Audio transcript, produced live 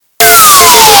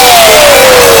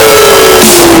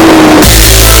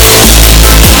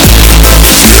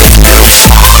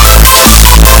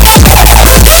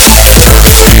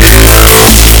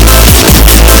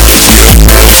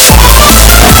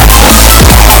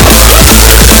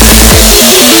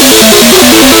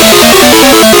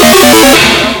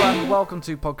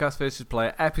welcome to Podcast vs.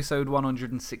 Player, episode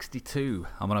 162.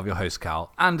 I'm one of your hosts,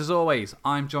 Cal, and as always,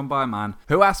 I'm John Byman,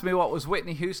 who asked me what was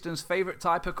Whitney Houston's favourite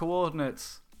type of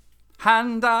coordinates.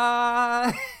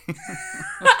 Hand-eye!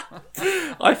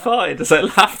 I farted as I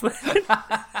laughed then.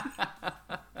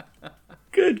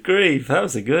 Good grief, that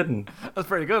was a good one. That's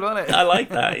pretty good, wasn't it? I like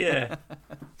that, yeah.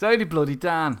 It's only bloody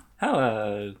Dan.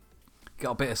 Hello.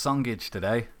 Got a bit of songage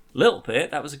today. Little bit,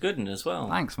 that was a good one as well.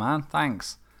 Thanks, man,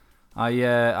 thanks. I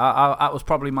that was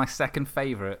probably my second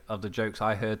favourite of the jokes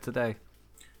I heard today.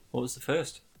 What was the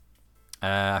first?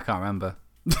 I can't remember.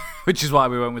 Which is why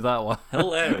we went with that one.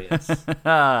 Hilarious.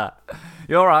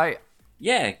 You alright?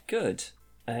 Yeah, good.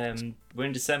 We're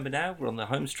in December now. We're on the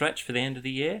home stretch for the end of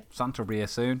the year. Santa will be here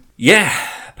soon. Yeah,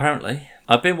 apparently.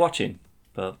 I've been watching,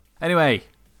 but... Anyway,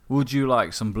 would you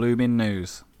like some blooming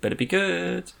news? Better be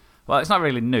good. Well, it's not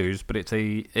really news, but it's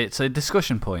a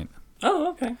discussion point.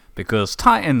 Oh, okay. Because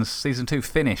Titans Season 2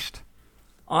 finished.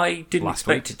 I didn't Last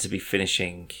expect week. it to be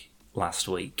finishing last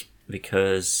week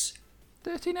because...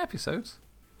 13 episodes.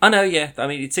 I know, yeah. I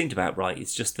mean, it seemed about right.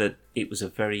 It's just that it was a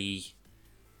very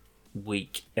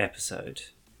weak episode.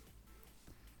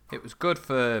 It was good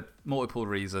for multiple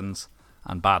reasons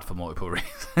and bad for multiple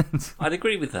reasons. I'd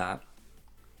agree with that.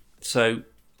 So,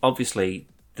 obviously,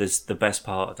 there's the best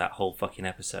part of that whole fucking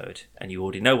episode, and you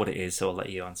already know what it is, so I'll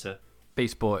let you answer.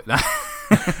 Beast Boy.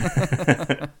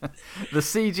 The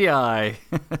CGI.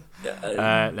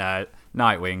 No,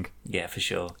 Nightwing. Yeah, for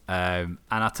sure. And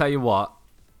I'll tell you what,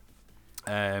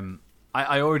 I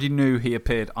already knew he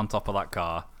appeared on top of that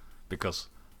car because,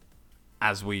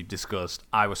 as we discussed,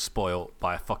 I was spoilt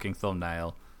by a fucking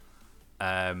thumbnail.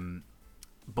 But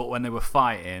when they were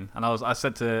fighting, and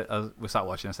we sat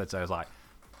watching, I said to her, I was like,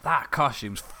 that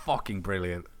costume's fucking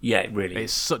brilliant. Yeah, it really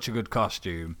It's is. such a good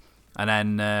costume. And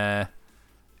then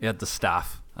he had the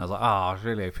staff. I was like, I was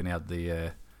really hoping he had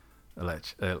the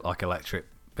electric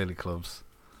billy clubs.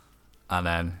 And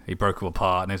then he broke them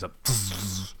apart, and he was like,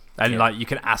 and like you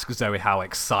can ask Zoe how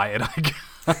excited I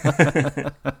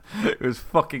got. It was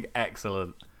fucking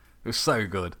excellent. It was so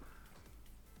good.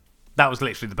 That was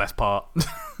literally the best part.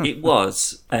 It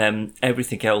was.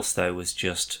 Everything else, though, was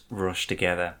just rushed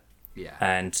together. Yeah.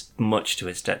 And much to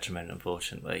its detriment,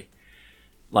 unfortunately.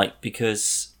 Like,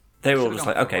 because they were all just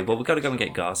like, okay, well, we've got to go and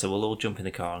get Gar, so we'll all jump in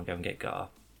the car and go and get Gar.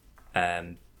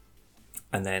 And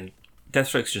then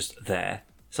Deathstroke's just there.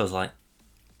 So I was like,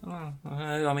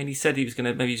 I mean, he said he was going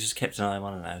to, maybe he just kept an eye on,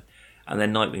 I don't know. And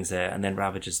then Nightwing's there, and then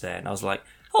Ravager's there. And I was like,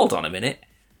 hold on a minute.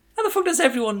 How the fuck does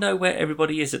everyone know where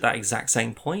everybody is at that exact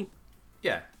same point?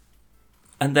 Yeah.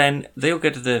 And then they all go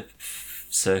to the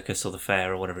circus or the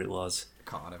fair or whatever it was.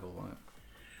 Carnival, wasn't it?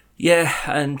 Yeah,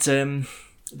 and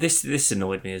this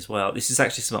annoyed me as well. This is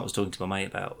actually something I was talking to my mate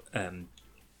about.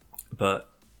 But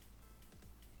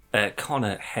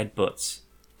Connor headbutts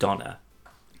Donna.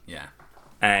 Yeah.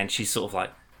 And she's sort of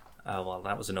like, oh, well,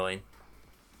 that was annoying.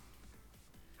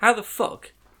 How the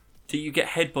fuck do you get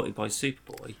headbutted by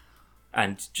Superboy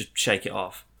and just shake it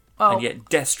off? Well, and yet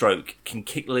Deathstroke can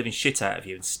kick the living shit out of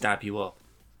you and stab you up.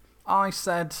 I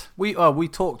said we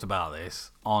talked about this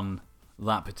on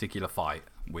that particular fight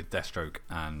with Deathstroke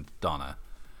and Donna.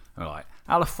 We're like,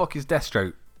 how the fuck is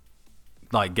Deathstroke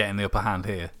like getting the upper hand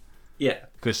here? Yeah,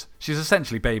 Because she's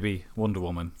essentially baby Wonder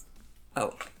Woman.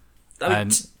 oh, I mean,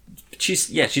 And- she's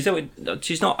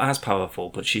not as powerful,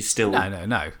 but she's still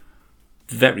No.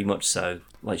 very much so.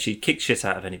 Like, she'd kick shit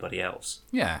out of anybody else.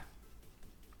 Yeah.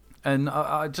 And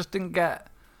I just didn't get.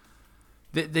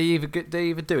 They either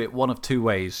do it one of two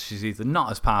ways. She's either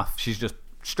not as powerful, she's just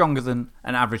stronger than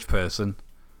an average person,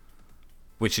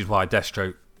 which is why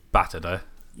Deathstroke battered her,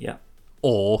 Yeah.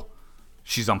 or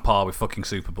she's on par with fucking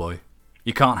Superboy.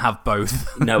 You can't have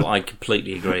both. No, I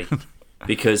completely agree.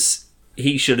 Because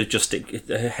he should have just...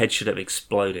 her head should have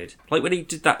exploded. Like, when he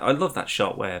did that... I love that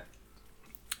shot where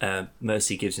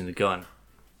Mercy gives him the gun,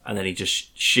 and then he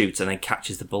just shoots and then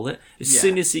catches the bullet. As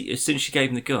soon as she gave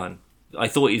him the gun, I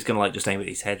thought he was going to like just aim at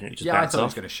his head and it would just Yeah, I bounce thought he off.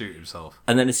 was going to shoot himself.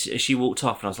 And then as she walked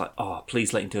off, and I was like, oh,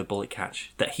 please let him do a bullet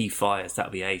catch that he fires.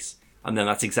 That'll be ace. And then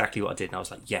that's exactly what I did, and I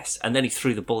was like, yes. And then he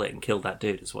threw the bullet and killed that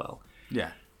dude as well.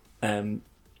 Yeah.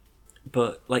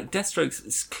 But like Deathstroke's,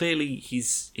 it's clearly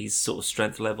his sort of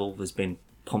strength level has been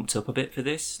pumped up a bit for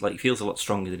this. Like, he feels a lot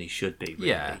stronger than he should be. Really.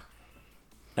 Yeah.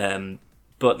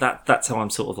 But that's how I'm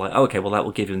sort of like, oh, okay, well, that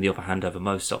will give him the upper hand over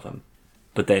most of them.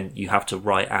 But then you have to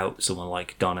write out someone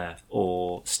like Donna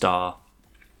or Star,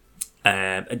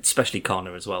 especially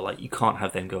Connor as well. Like, you can't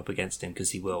have them go up against him because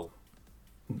he won't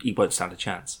stand a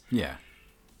chance. Yeah.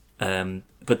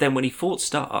 But then when he fought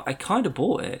Star, I kind of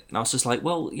bought it, and I was just like,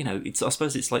 well, you know, I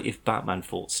suppose it's like if Batman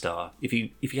fought Star. If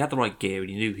he had the right gear and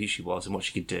he knew who she was and what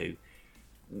she could do,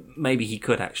 maybe he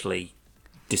could actually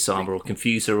disarm her or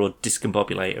confuse her or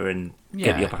discombobulate her and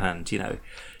get the upper hand, you know.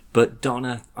 But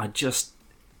Donna, I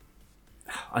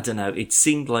don't know. It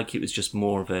seemed like it was just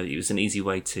more of it was an easy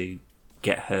way to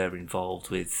get her involved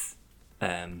with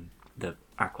the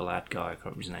Aqualad guy. I can't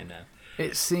remember his name now.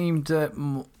 It seemed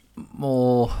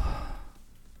more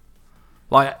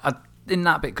like in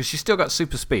that bit because she's still got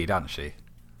super speed, hasn't she?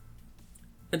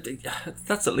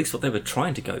 That's at least what they were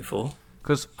trying to go for.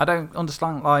 Because I don't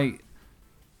understand, like,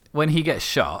 when he gets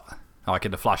shot, like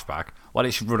in the flashback, why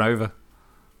did she run over?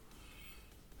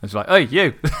 It's like, hey,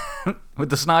 you, with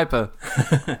the sniper.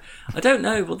 I don't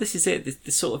know. Well, this is it.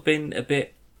 This sort of been a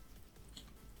bit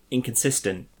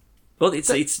inconsistent. Well,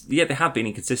 it's they have been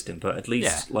inconsistent, but at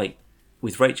least, like,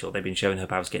 with Rachel, they've been showing her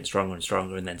powers getting stronger and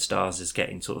stronger, and then Stars is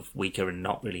getting sort of weaker and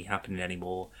not really happening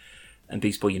anymore. And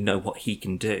Beast Boy, you know what he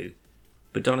can do.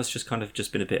 But Donna's just kind of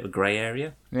just been a bit of a grey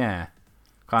area. Yeah.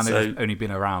 Kind of only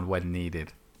been around when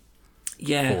needed.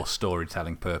 Yeah. For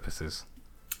storytelling purposes.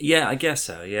 Yeah, I guess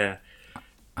so, yeah.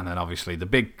 And then obviously the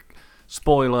big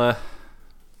spoiler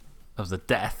of the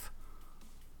death.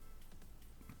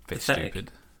 Bit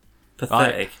stupid.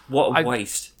 Pathetic. What a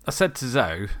waste. I said to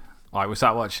Zoe, like, we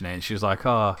sat watching it, and she was like,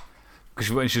 oh,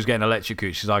 because when she was getting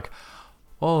electrocuted, she's like,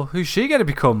 oh, who's she going to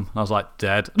become? And I was like,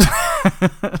 dead.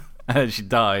 And then she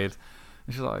died.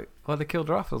 And she's like, well, they killed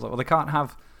her off. I was like, well, they can't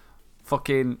have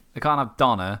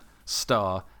Donna,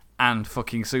 Star, and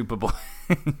fucking Superboy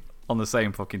on the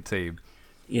same fucking team.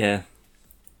 Yeah.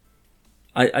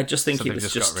 I just think it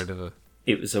was just got rid of her.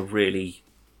 It was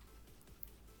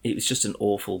just an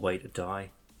awful way to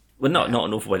die. Well, not an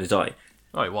awful way to die.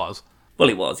 Oh, it was. Well,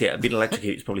 it was, yeah. Being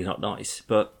electrocuted is probably not nice,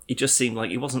 but it just seemed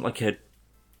like it wasn't like a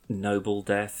noble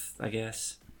death, I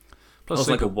guess. Plus, it was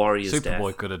like a warrior's death.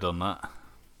 Superboy could have done that.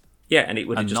 Yeah, and it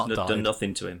would have just done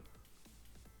nothing to him.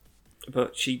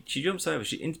 But she jumps over.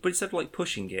 But instead of like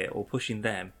pushing it or pushing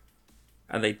them,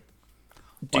 and they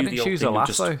do the old thing of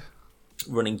just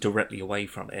running directly away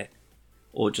from it,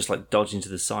 or just like dodging to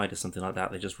the side or something like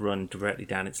that. They just run directly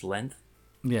down its length.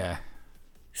 Yeah.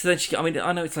 So then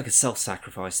I know it's like a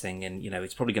self-sacrifice thing, and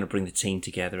it's probably going to bring the team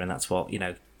together, and that's what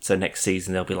So next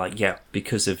season they'll be like, yeah,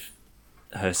 because of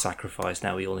her sacrifice,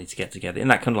 now we all need to get together in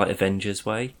that kind of like Avengers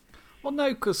way. Well,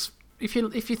 no, because if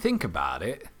you think about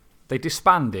it, they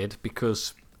disbanded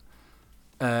because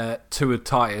two of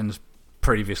Titans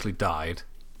previously died.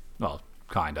 Well,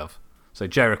 kind of. So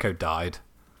Jericho died,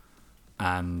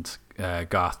 and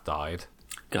Garth died.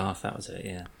 Garth, that was it,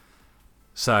 yeah.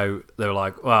 So they were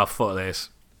like, well, fuck this.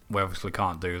 We obviously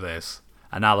can't do this.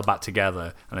 And now they're back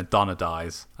together, and then Donna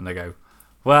dies, and they go,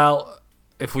 well,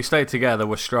 if we stay together,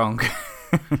 we're strong.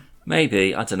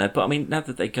 Maybe, I don't know. But I mean, now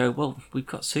that they go, well, we've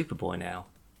got Superboy now.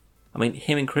 I mean,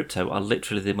 him and Crypto are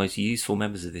literally the most useful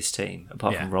members of this team,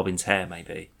 apart from Robin's hair,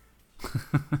 maybe.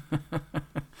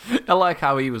 I like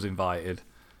how he was invited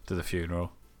to the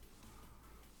funeral.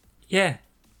 Yeah.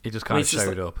 He just kind of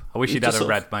showed up. I wish he'd had a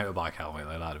red motorbike helmet,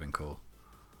 though. That'd have been cool.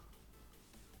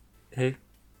 Who?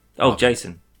 Oh,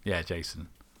 Jason. Yeah, Jason.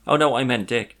 Oh, no, I meant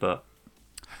Dick, but...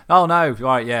 Oh, no.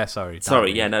 Right, yeah, sorry.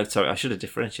 Sorry, sorry. I should have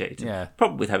differentiated. Yeah.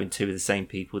 Probably with having two of the same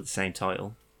people with the same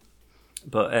title.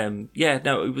 But,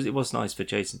 it was nice for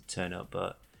Jason to turn up,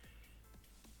 but...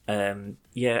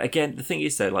 again, the thing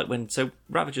is, though, like,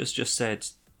 Ravagers just said,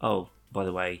 oh, by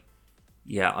the way,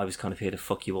 yeah, I was kind of here to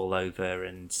fuck you all over,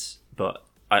 but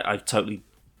I've totally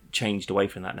changed away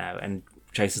from that now, and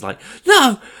Jason's like,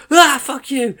 no!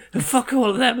 Fuck you! And fuck all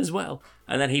of them as well.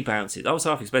 And then he bounces. I was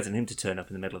half expecting him to turn up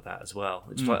in the middle of that as well.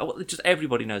 It's like, just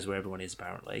everybody knows where everyone is,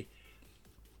 apparently.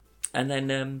 And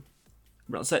then,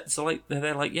 so like,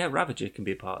 they're like, yeah, Ravager can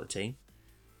be a part of the team.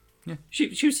 Yeah. She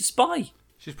was a spy.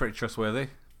 She's pretty trustworthy.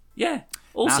 Yeah.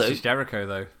 Also, now she's Jericho,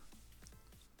 though.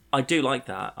 I do like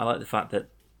that. I like the fact that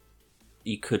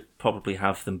you could probably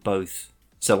have them both.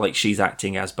 So, like, she's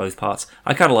acting as both parts.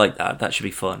 I kind of like that. That should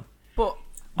be fun. But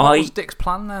what was Dick's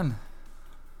plan then?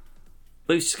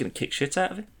 Well, he's just going to kick shit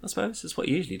out of him, I suppose. That's what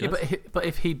he usually does. Yeah, but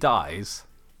if he dies...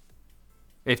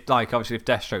 obviously, if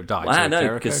Deathstroke dies... Well, I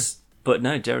know,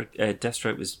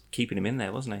 Deathstroke was keeping him in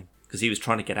there, wasn't he? Because he was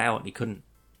trying to get out and he couldn't.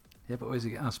 Yeah, but where's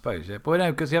he... I suppose, yeah. But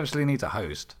no, because he obviously needs a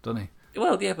host, doesn't he?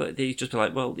 Well, yeah, but he's just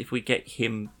like, well, if we get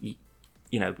him...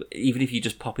 even if you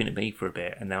just pop into me for a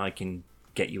bit and then I can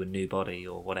get you a new body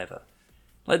or whatever.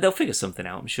 Like, they'll figure something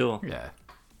out, I'm sure. Yeah.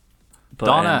 But,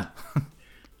 Donna!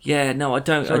 Yeah, no, I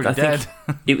don't. I think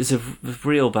it was a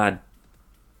real bad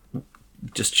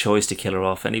just choice to kill her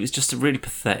off, and it was just a really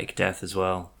pathetic death as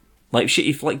well. Like,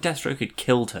 if Deathstroke had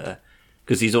killed her,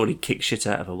 because he's already kicked shit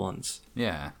out of her once.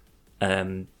 Yeah.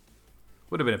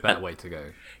 Would have been a better way to go.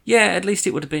 Yeah, at least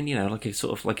it would have been, like a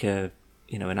sort of like a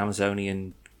an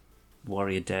Amazonian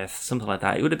warrior death, something like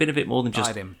that. It would have been a bit more than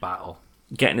just Died in battle.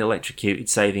 getting electrocuted,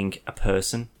 saving a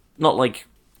person. Not like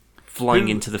flying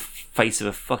into the face of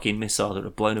a fucking missile that would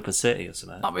have blown up a city or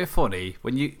something. That'd be funny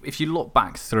if you look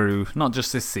back through not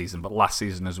just this season but last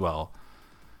season as well.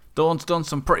 Dawn's done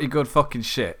some pretty good fucking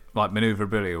shit, like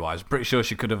maneuverability wise. Pretty sure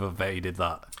she could have evaded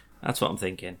that. That's what I'm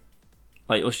thinking.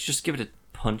 Like, or just give it a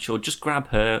punch, or just grab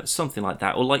her, something like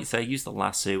that, or like say, use the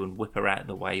lasso and whip her out of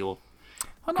the way, or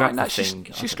grab the thing.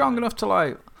 She's strong enough to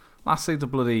like lasso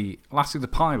the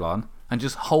pylon and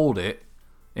just hold it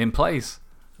in place.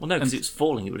 Well, no, because it's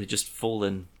falling. It would have just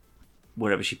fallen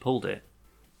wherever she pulled it.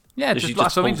 Yeah, just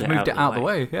moved it out of the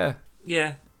way. Yeah.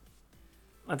 Yeah.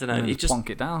 I don't know. It just plonk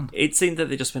it down. It seemed that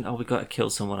they just went, we've got to kill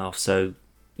someone off, so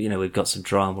we've got some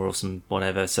drama or some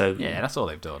whatever. So yeah, that's all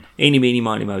they've done. Eeny, meeny,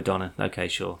 miny, mo, Donna. Okay,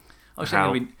 sure. It's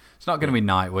not going to be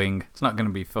Nightwing. It's not going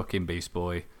to be fucking Beast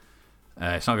Boy.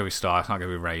 It's not going to be Star. It's not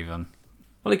going to be Raven.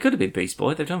 Well, it could have been Beast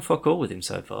Boy. They've done fuck all with him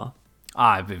so far.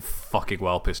 I've been fucking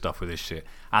well pissed off with this shit.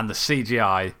 And the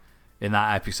CGI in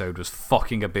that episode was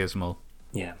fucking abysmal.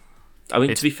 Yeah. I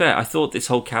mean, to be fair, I thought this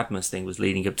whole Cadmus thing was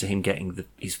leading up to him getting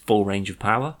his full range of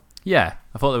power. Yeah,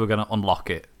 I thought they were going to unlock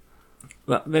it.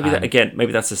 Well, maybe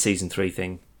that's a season 3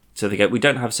 thing. So they go, we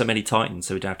don't have so many Titans,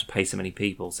 so we don't have to pay so many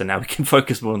people. So now we can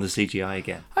focus more on the CGI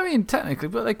again. I mean, technically,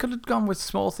 but they could have gone with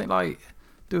small things like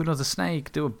do another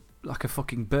snake, do a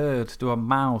fucking bird, do a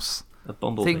mouse. A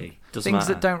bumblebee. Doesn't things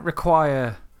matter. that don't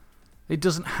require... It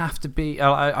doesn't have to be...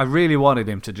 I really wanted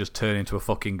him to just turn into a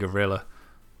fucking gorilla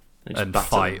and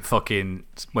fight fucking...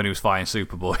 When he was fighting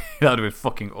Superboy. That would have been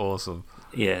fucking awesome.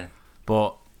 Yeah.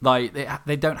 But like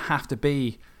they don't have to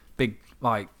be big,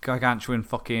 like, gargantuan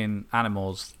fucking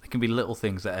animals. They can be little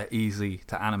things that are easy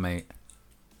to animate.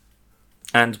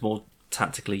 And more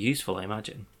tactically useful, I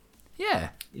imagine. Yeah.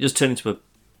 You just turn into a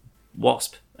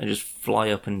wasp and just fly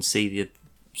up and see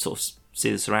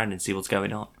the surroundings, see what's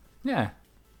going on. Yeah.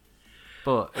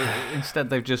 But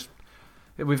instead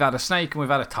we've had a snake and we've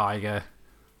had a tiger,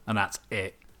 and that's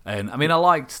it. And I mean, I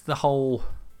liked the whole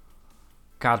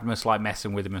Cadmus like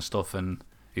messing with him and stuff, and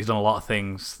he's done a lot of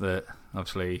things that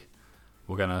obviously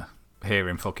we're gonna hear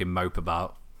him fucking mope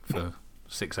about for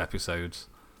 6 episodes.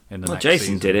 Jason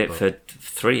season, did it for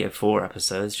 3 or 4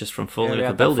 episodes just from falling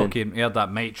off a building. He had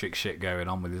that Matrix shit going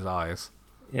on with his eyes.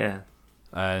 Yeah.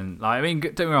 And like, I mean,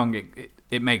 don't get me wrong,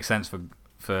 it makes sense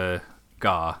for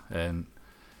Gar, and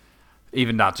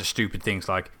even down to stupid things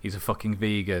like he's a fucking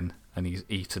vegan and he's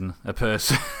eaten a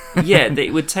person. Yeah,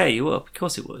 it would tear you up. Of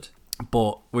course it would.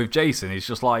 But with Jason, he's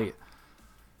just like,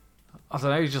 I don't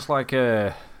know, he's just like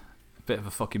a bit of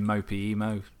a fucking mopey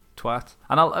emo twat.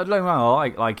 And I don't know, I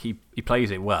like he plays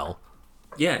it well.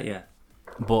 Yeah, yeah.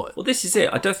 But well, this is it.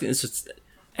 I don't think this was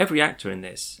every actor in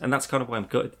this, and that's kind of why I'm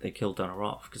gutted that they killed Donna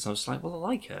off, because I was like, well, I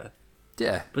like her.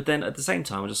 Yeah. But then at the same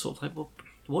time, I just sort of like, well,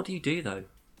 what do you do though?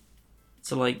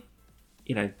 So like,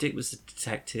 Dick was the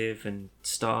detective, and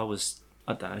Star was,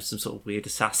 I don't know, some sort of weird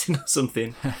assassin or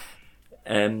something.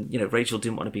 Rachel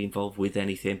didn't want to be involved with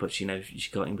anything, but she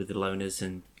got in with the loners,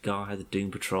 and Gar had the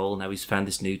Doom Patrol. Now he's found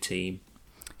this new team.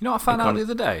 You know what I found out the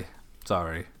other day?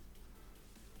 Sorry.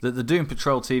 That the Doom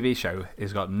Patrol TV show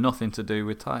has got nothing to do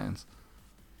with Titans.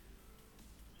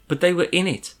 But they were in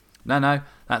it. No,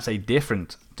 that's a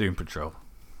different Doom Patrol.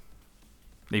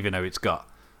 Even though it's got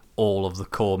all of the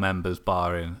core members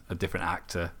barring a different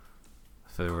actor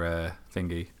for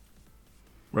thingy.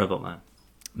 Robot Man.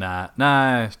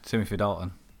 Nah, Timothy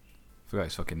Dalton. Forgot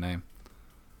his fucking name.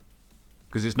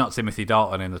 Because it's not Timothy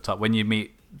Dalton in the top. When you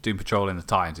meet Doom Patrol in the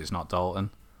Titans, it's not Dalton.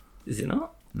 Is it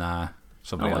not? Nah,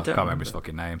 somebody else. I can't remember his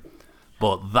fucking name.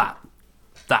 But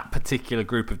that particular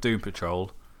group of Doom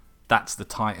Patrol, that's the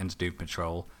Titans Doom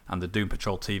Patrol, and the Doom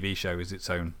Patrol TV show is its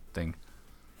own thing.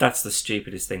 That's the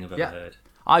stupidest thing I've ever heard.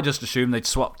 I just assumed they'd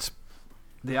swapped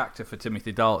the actor for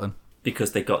Timothy Dalton.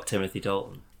 Because they got Timothy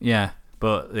Dalton. Yeah,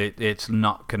 but it's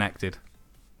not connected.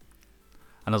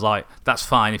 And I was like, that's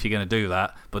fine if you're going to do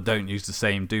that, but don't use the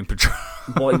same Doom Patrol.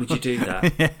 Why would you do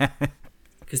that? Yeah.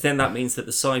 Because then that means that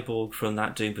the cyborg from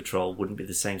that Doom Patrol wouldn't be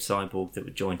the same cyborg that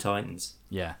would join Titans.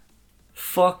 Yeah.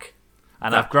 Fuck.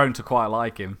 And I've grown to quite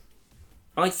like him.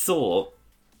 I thought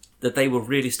that they were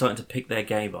really starting to pick their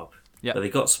game up. Yeah. They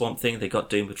got Swamp Thing, they got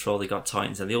Doom Patrol, they got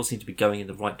Titans, and they all seem to be going in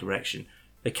the right direction.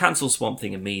 They cancelled Swamp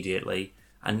Thing immediately,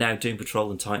 and now Doom Patrol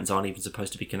and Titans aren't even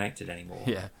supposed to be connected anymore.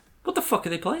 Yeah. What the fuck are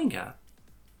they playing at?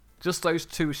 Just those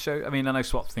two shows. I mean, I know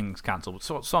Swamp Thing's cancelled,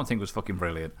 but Swamp Thing was fucking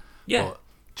brilliant. Yeah. But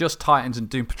just Titans and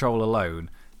Doom Patrol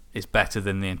alone is better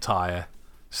than the entire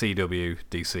CW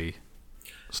DC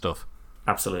stuff.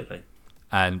 Absolutely.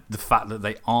 And the fact that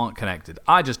they aren't connected,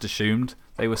 I just assumed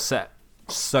they were set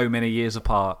so many years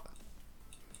apart.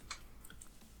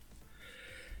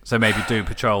 So maybe Doom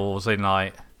Patrol was in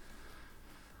like,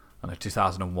 I don't know,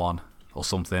 2001 or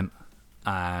something,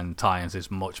 and Tie-Ins is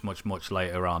much, much, much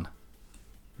later on.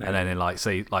 Maybe. And then in like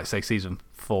say season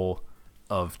 4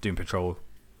 of Doom Patrol,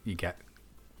 you get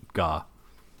Gar.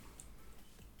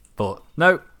 But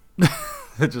no,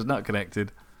 they're just not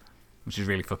connected, which is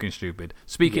really fucking stupid.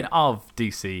 Speaking of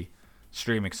DC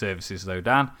streaming services, though,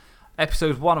 Dan,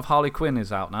 episode 1 of Harley Quinn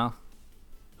is out now.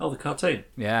 Oh, the cartoon?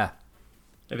 Yeah.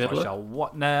 Have you had a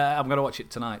look? Nah, I'm going to watch it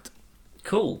tonight.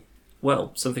 Cool.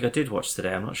 Well, something I did watch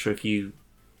today, I'm not sure if you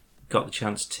got the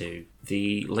chance to,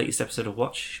 the latest episode of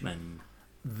Watchmen.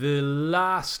 The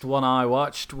last one I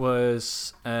watched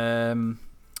was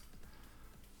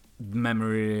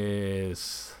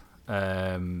Memories,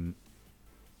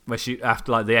 where she,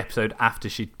 after like the episode after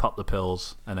she'd popped the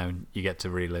pills, and then you get to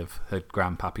relive her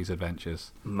grandpappy's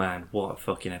adventures. Man, what a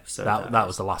fucking episode! That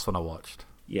was the last one I watched.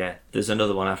 Yeah, there's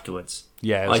another one afterwards.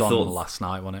 Yeah, it was on last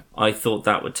night, wasn't it? I thought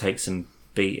that would take some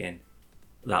beating,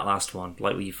 that last one.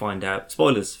 Like where you find out,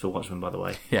 spoilers for Watchmen, by the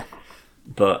way. Yeah.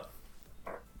 But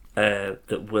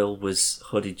that Will was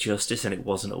hooded justice and it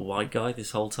wasn't a white guy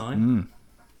this whole time.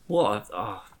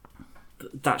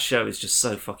 That show is just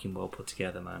so fucking well put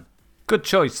together, man. Good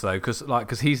choice though,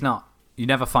 because he's not. You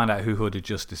never find out who Hooded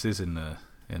Justice is in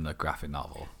the graphic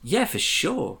novel. Yeah, for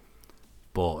sure.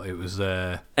 But it was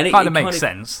kind of makes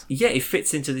sense. Yeah, it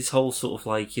fits into this whole sort of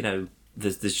like, you know,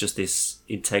 there's just this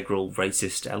integral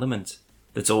racist element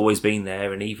that's always been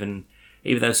there, and even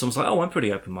though someone's like, oh, I'm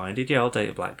pretty open minded, yeah, I'll date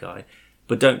a black guy,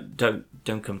 but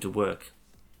don't come to work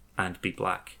and be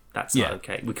black. That's not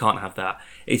okay. We can't have that.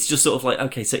 It's just sort of like,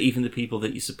 okay, so even the people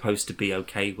that you're supposed to be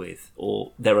okay with,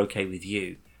 or they're okay with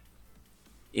you,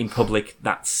 in public,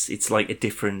 it's like a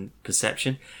different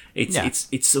perception.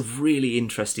 It's a really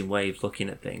interesting way of looking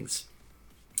at things.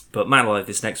 But man alive,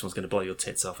 this next one's going to blow your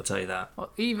tits off, I'll tell you that.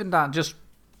 Well, even that, just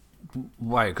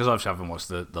wait, because I haven't watched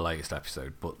the latest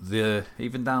episode, but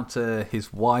even down to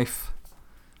his wife,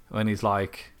 when he's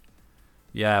like,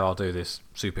 yeah, I'll do this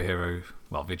superhero,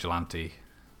 vigilante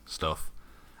stuff,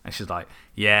 and she's like,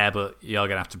 yeah, but you're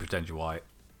gonna have to pretend you're white.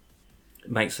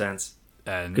 Makes sense.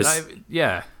 And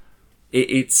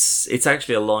it's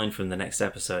actually a line from the next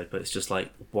episode, but it's just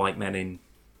like, white men in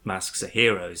masks are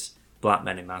heroes, black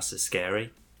men in masks are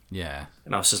scary. Yeah.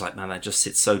 And I was just like, man, that just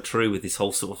sits so true with this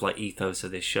whole sort of like ethos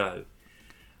of this show.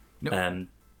 Nope.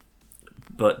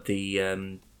 But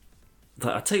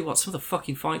I tell you what, some of the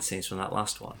fucking fight scenes from that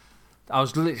last one. I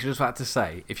was literally just about to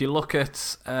say, if you look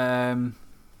at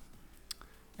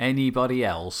anybody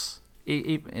else,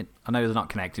 I know they're not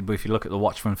connected, but if you look at the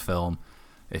Watchmen film,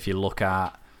 if you look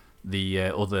at the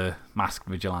other masked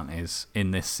vigilantes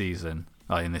in this season,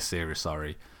 in this series,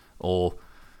 sorry, or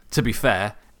to be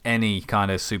fair, any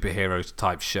kind of superhero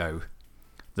type show,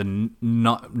 they're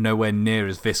nowhere near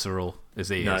as visceral as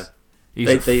he is.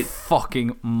 He's a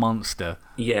fucking monster.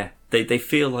 Yeah, they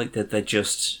feel like that they're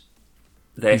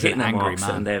hitting their marks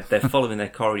and they're following their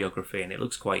choreography, and it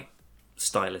looks quite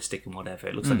stylistic and whatever.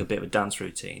 It looks like a bit of a dance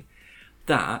routine.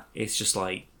 That it's just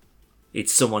like,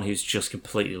 it's someone who's just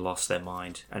completely lost their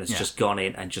mind and has just gone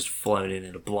in and just flown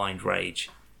in a blind rage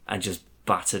and just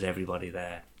battered everybody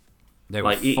there. They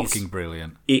were fucking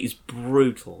brilliant. It is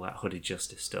brutal, that Hooded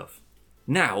Justice stuff.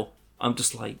 Now, I'm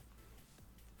just like,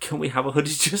 can we have a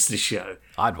Hooded Justice show?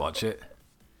 I'd watch it.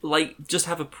 Like, just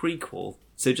have a prequel.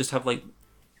 So just have, like,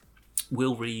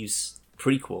 Will Reeves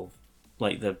prequel,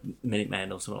 like the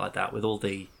Minutemen or something like that, with all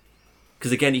the...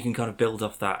 Because, again, you can kind of build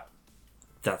off that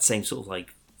same sort of,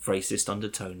 like, racist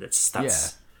undertone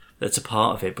that's a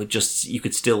part of it, but just, you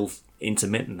could still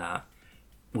intermittent that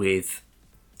with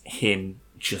him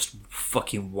just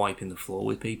fucking wiping the floor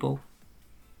with people.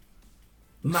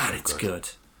 Man, it's good.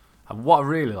 And what I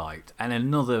really liked, and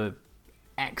another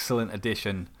excellent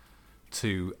addition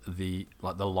to the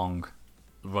long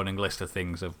running list of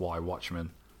things of why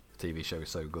Watchmen TV show is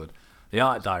so good, the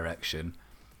art direction.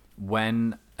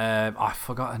 When I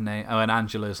forgot her name, when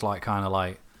Angela's like kind of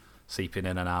like seeping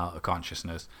in and out of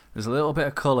consciousness, there's a little bit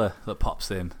of colour that pops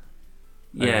in.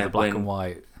 The black and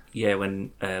white. Yeah,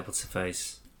 when what's her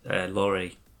face?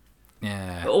 Laurie.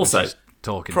 Yeah. But also,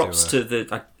 talking props to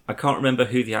the. I can't remember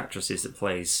who the actress is that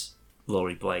plays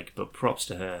Laurie Blake, but props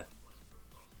to her.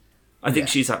 I think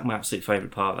she's my absolute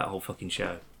favourite part of that whole fucking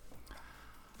show.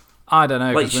 I don't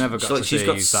know, because we never got to see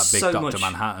use that big so Dr.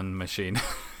 Manhattan machine.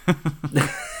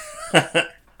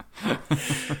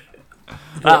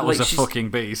 That was a fucking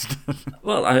beast.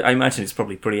 Well, I imagine it's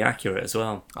probably pretty accurate as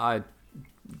well.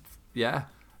 Yeah.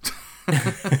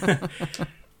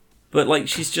 But like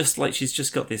she's just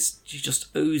got this. She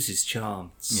just oozes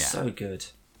charm. Yeah. So good.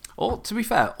 To be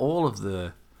fair, all of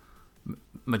the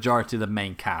majority of the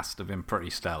main cast have been pretty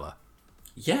stellar.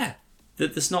 Yeah,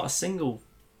 there's not a single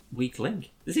weak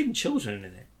link. There's even children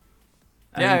in it.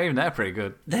 Yeah, even they're pretty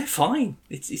good. They're fine.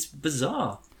 It's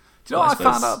bizarre. Do you know what I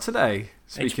found out today?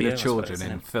 Speaking HBO, of children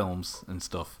in films and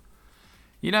stuff.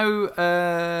 You know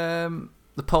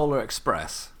the Polar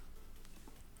Express?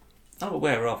 I'm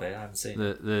aware of it. I haven't seen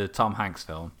it. The Tom Hanks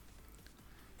film.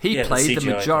 He Yeah, the played the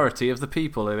CGI majority of the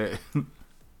people in it.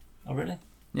 Oh, really?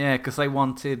 Yeah, because they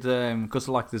wanted... Because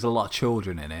like there's a lot of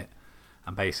children in it.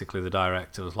 And basically the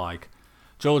director was like,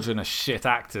 children are shit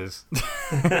actors.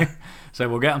 So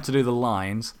we'll get them to do the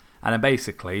lines. And then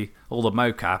basically, all the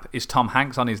mocap is Tom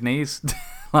Hanks on his knees.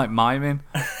 Like miming.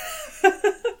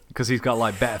 Because he's got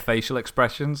like better facial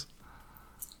expressions.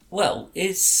 Well,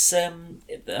 is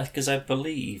because I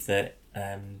believe that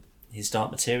his Dark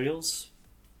Materials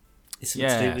is something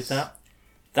to do with that.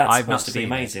 That's supposed to be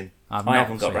amazing. I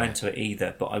haven't got around to it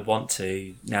either, but I want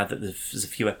to now that there's a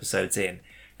few episodes in,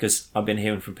 because I've been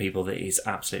hearing from people that it is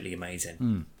absolutely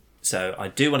amazing. So I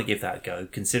do want to give that a go.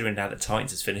 Considering now that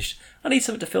Titans is finished, I need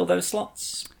something to fill those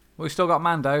slots. Well, we've still got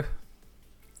Mando,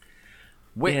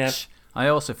 which I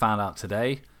also found out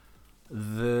today.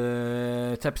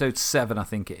 Episode 7, I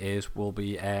think it is, will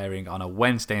be airing on a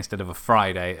Wednesday instead of a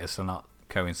Friday, as to not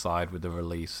coincide with the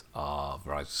release of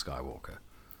Rise of Skywalker.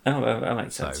 Oh, that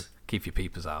makes sense. So keep your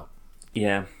peepers out.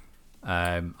 Yeah.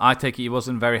 I take it you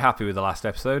wasn't very happy with the last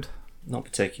episode. Not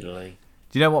particularly.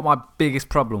 Do you know what my biggest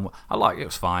problem was? It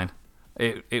was fine.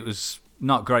 It was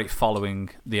not great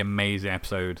following the amazing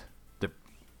episode that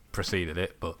preceded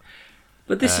it, but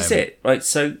this is it, right?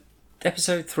 So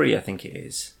episode 3, I think it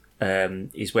is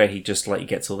where he just like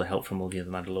gets all the help from all the other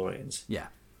Mandalorians. Yeah.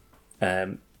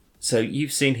 So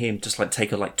you've seen him just like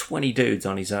take on like 20 dudes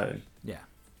on his own. Yeah.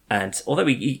 And although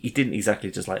he didn't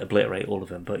exactly just like obliterate all of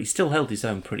them, but he still held his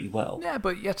own pretty well. Yeah,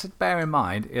 but you have to bear in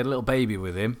mind he had a little baby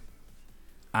with him.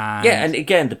 And yeah, and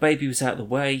again, the baby was out of the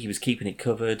way. He was keeping it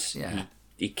covered. Yeah.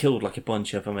 He killed like a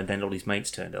bunch of them, and then all his mates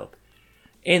turned up.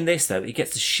 In this, though, he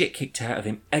gets the shit kicked out of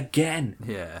him again.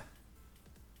 Yeah.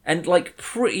 And like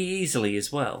pretty easily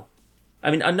as well. I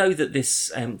mean, I know that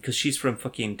this because she's from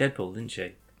fucking Deadpool, isn't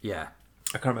she? Yeah.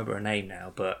 I can't remember her name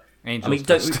now, but Angel's I mean,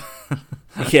 Dust.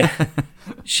 yeah,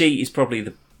 she is probably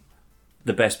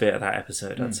the best bit of that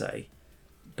episode, I'd say.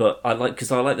 But I like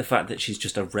the fact that she's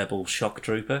just a rebel shock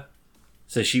trooper.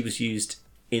 So she was used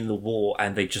in the war,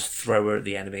 and they just throw her at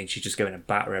the enemy, and she just go in and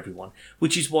batter everyone.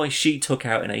 Which is why she took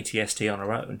out an AT-ST on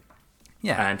her own.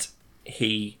 Yeah. And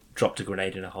he dropped a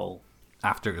grenade in a hole.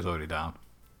 After it was already down.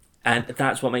 And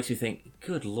that's what makes me think,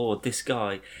 good lord, this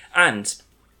guy. And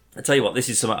I tell you what, this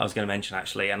is something I was going to mention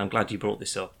actually, and I'm glad you brought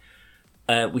this up.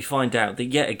 We find out that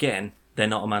yet again they're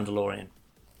not a Mandalorian.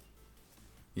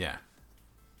 Yeah.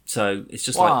 So it's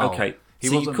just Wow. like, okay, He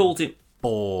so you wasn't called him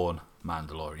born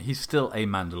Mandalorian. He's still a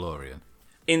Mandalorian.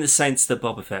 in the sense that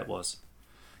Boba Fett was,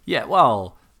 Yeah,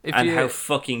 well, and how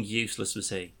fucking useless was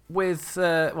he? with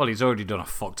he's already done a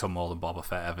fuck ton more than Boba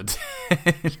Fett ever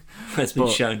did. It's been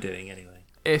But- shown doing anyway.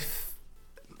 if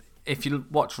you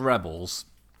watch Rebels,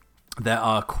 there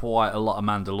are quite a lot of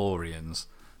Mandalorians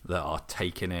that are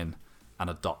taken in and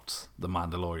adopt the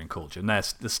Mandalorian culture, and they're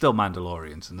still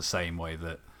Mandalorians in the same way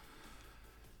that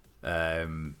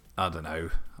I don't know.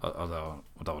 I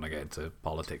don't want to get into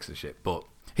politics and shit, but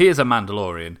he is a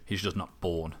Mandalorian. He's just not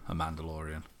born a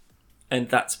Mandalorian. And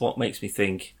that's what makes me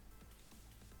think,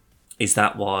 is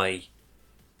that why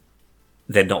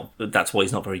they're not? That's why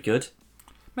he's not very good,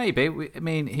 Maybe. I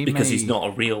mean, because he's not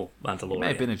a real Mandalorian. He may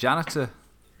have been a janitor.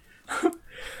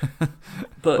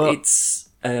 But it's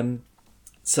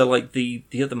so like the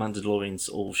other Mandalorians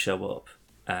all show up,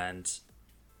 and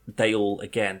they all,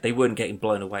 again, they weren't getting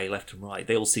blown away left and right.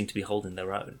 They all seem to be holding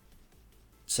their own.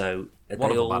 So One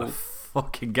they of all them had a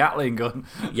fucking Gatling gun.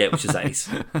 yeah, which is ace.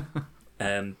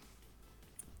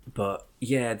 But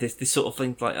yeah, this sort of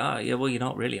thing, like, yeah, well, you're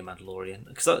not really a Mandalorian,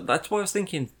 because that's why I was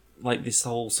thinking, like, this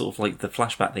whole sort of like the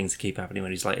flashback things that keep happening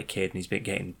when he's like a kid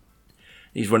and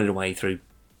he's running away through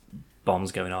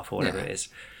bombs going off or whatever it is.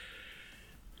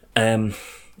 I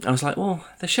was like, well,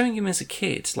 they're showing him as a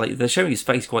kid, like they're showing his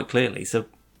face quite clearly. So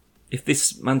if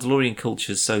this Mandalorian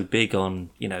culture is so big on,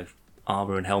 you know,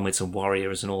 armor and helmets and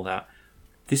warriors and all that,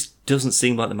 this doesn't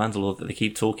seem like the Mandalore that they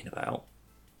keep talking about.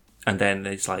 And then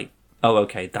it's like, oh,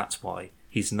 okay, that's why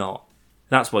he's not.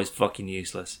 That's why he's fucking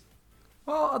useless.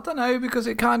 Well, I don't know, because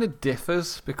it kind of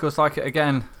differs. Because, like,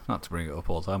 again, not to bring it up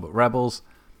all the time, but Rebels,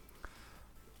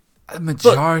 a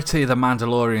majority of the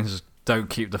Mandalorians don't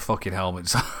keep the fucking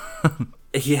helmets on.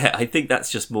 Yeah, I think that's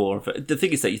just more of the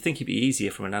thing is that you think it'd be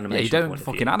easier from an Yeah, animation you don't point of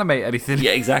fucking view. animate anything.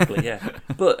 Yeah, exactly, yeah.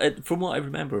 But from what I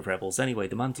remember of Rebels, anyway,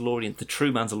 the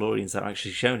true Mandalorians that are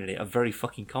actually shown in it are very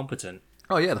fucking competent.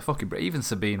 Oh yeah, the fucking even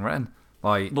Sabine Wren.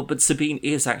 Like, But Sabine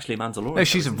is actually a Mandalorian. no,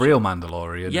 she's a real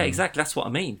Mandalorian. Yeah, and- exactly. That's what I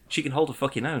mean. She can hold a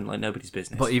fucking own like nobody's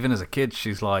business. But even as a kid,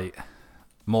 she's like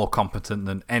more competent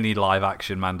than any live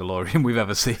action Mandalorian we've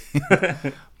ever seen.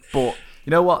 But you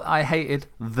know what I hated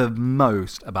the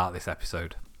most about this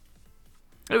episode?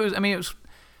 It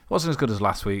wasn't as good as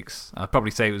last week's. I'd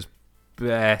probably say it was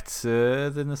better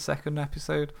than the second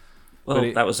episode.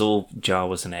 well, that was all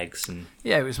Jawas and eggs and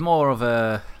Yeah, it was more of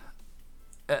a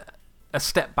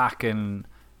step back and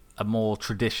a more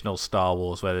traditional Star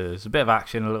Wars, where there's a bit of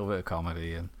action, a little bit of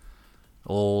comedy, and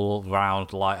all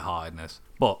round lightheartedness.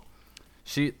 But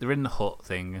they're in the hut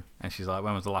thing, and she's like,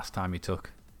 "When was the last time you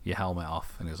took your helmet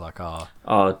off?" And he was like, "Oh,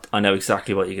 I know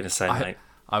exactly what you're going to say, mate.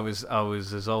 I was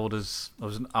as old as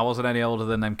I wasn't any older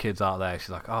than them kids out there." She's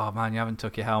like, "Oh man, you haven't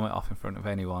took your helmet off in front of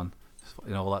anyone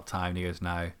in all that time." And he goes,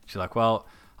 "No." She's like, "Well,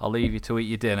 I'll leave you to eat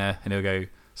your dinner." And he'll go,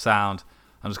 "Sound.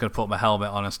 I'm just going to put my helmet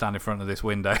on and stand in front of this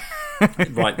window."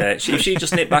 Right there. If she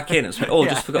just nipped back in and said,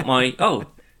 just forgot my... Oh,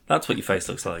 that's what your face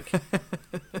looks like.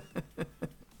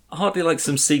 Hardly like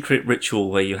some secret ritual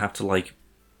where you have to like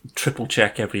triple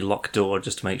check every locked door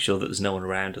just to make sure that there's no one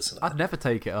around or something. I'd never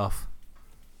take it off.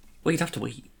 Well, you'd have to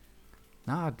eat.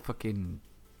 No, I'd fucking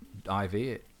IV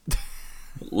it.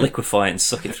 Liquefy it and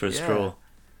suck it through a Yeah. straw.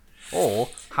 Or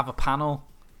have a panel.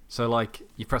 So, like,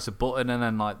 you press a button and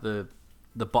then, like, the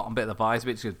bottom bit of the visor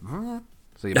bit just goes...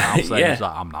 So your mouth's there, Yeah. it's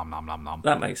like, nom, nom, nom, nom.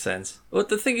 That makes sense. Well,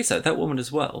 the thing is, though, that woman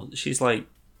as well, she's like,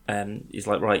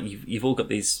 right, you've all got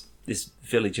this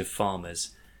village of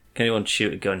farmers. Can anyone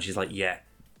shoot a gun? She's like, yeah.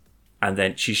 And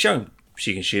then she's shown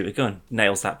she can shoot a gun.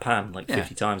 Nails that pan like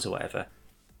 50 times or whatever.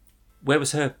 Where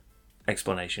was her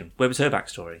explanation? Where was her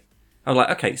backstory? I was like,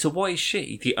 okay, so why is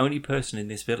she the only person in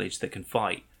this village that can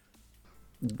fight?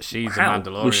 She's How? a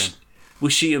Mandalorian.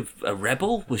 Was she a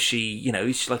rebel? Was she,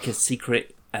 is she like a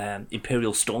secret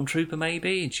Imperial stormtrooper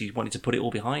maybe? And she wanted to put it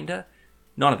all behind her?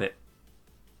 None of it.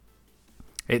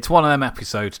 It's one of them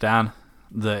episodes, Dan,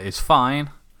 that is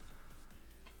fine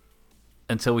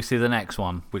until we see the next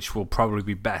one, which will probably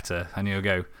be better. And you'll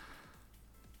go,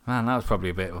 man, that was probably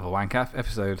a bit of a wank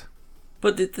episode.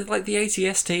 But the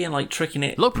ATST and like tricking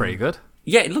it. Looked pretty good.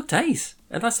 Yeah, it looked ace.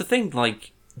 And that's the thing,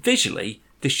 like, visually,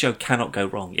 this show cannot go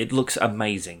wrong. It looks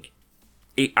amazing.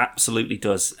 It absolutely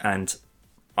does, and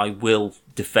I will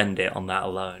defend it on that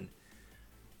alone.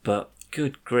 But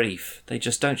good grief, they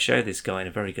just don't show this guy in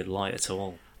a very good light at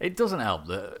all. It doesn't help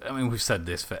that, we've said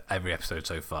this for every episode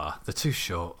so far, they're too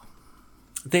short.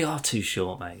 They are too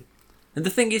short, mate. And the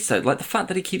thing is, though, like, the fact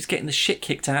that he keeps getting the shit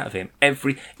kicked out of him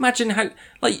Imagine how...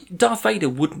 Like, Darth Vader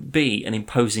wouldn't be an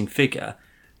imposing figure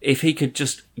if he could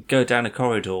just go down a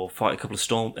corridor, fight a couple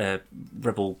of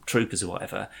rebel troopers or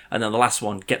whatever, and then the last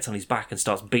one gets on his back and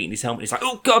starts beating his helmet. He's like,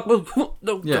 oh, God,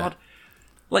 oh, Yeah. God.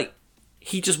 Like,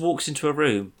 he just walks into a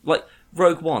room. Like,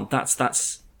 Rogue One, that's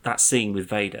that scene with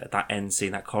Vader, that end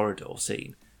scene, that corridor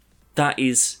scene.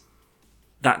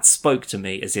 That spoke to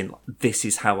me as in, this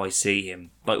is how I see him.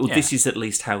 Like, well, this is at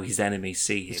least how his enemies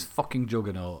see him. It's fucking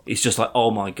juggernaut. It's just like, oh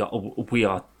my God, we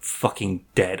are fucking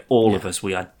dead. All of us,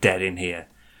 we are dead in here.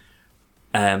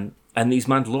 And these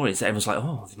Mandalorians, everyone's like,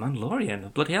 oh, the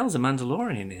Mandalorian. Bloody hell's a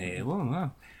Mandalorian in here. Oh,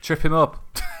 wow. Trip him up.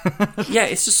 Yeah,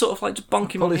 it's just sort of like, just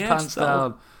bonk him Pull on his the pants head.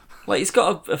 down. Like, he's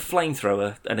got a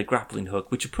flamethrower and a grappling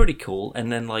hook, which are pretty cool.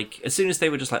 And then, like, as soon as they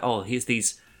were just like, oh, here's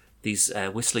these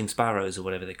whistling sparrows or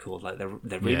whatever they're called, like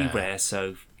they're really rare,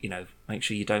 so make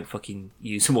sure you don't fucking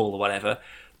use them all or whatever.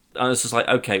 I was just like,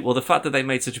 okay, well, the fact that they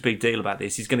made such a big deal about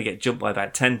this, he's going to get jumped by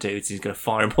about 10 dudes, he's going to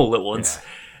fire them all at once,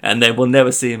 and then we'll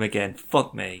never see him again.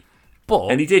 Fuck me. But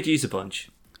And he did use a bunch,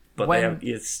 but When-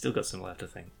 he's still got some left, I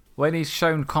think. when he's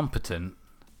shown competent,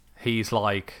 he's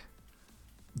like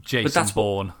Jason that's what-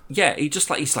 Bourne. Yeah, he's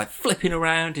like flipping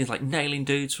around, he's like nailing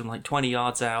dudes from like 20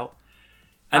 yards out,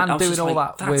 I And was doing just all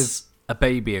like, that with a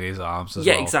baby in his arms as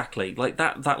yeah, well. exactly. Like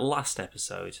that last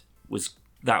episode was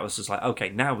just like, okay,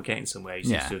 now we're getting somewhere. He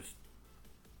seems to have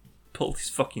pulled his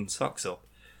fucking socks up.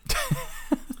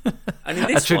 And in A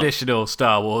this traditional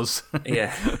Star Wars. one,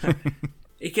 yeah,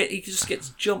 he just gets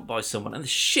jumped by someone and the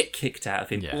shit kicked out of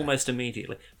him almost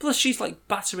immediately. Plus, she's like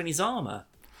battering his armor,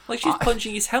 like she's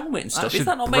punching his helmet and stuff. Is should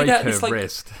that not made break out of her this like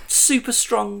wrist. super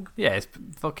strong? Yeah, it's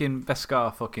fucking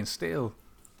Beskar fucking steel.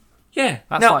 Yeah.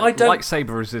 That's now like I don't.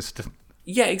 lightsaber resistant.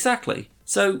 Yeah, exactly.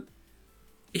 So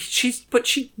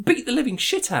she beat the living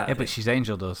shit out Yeah, of but him. she's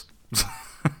angel dust.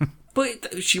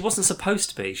 But she wasn't supposed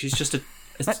to be. She's just a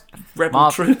rebel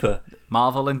trooper.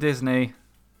 Marvel and Disney,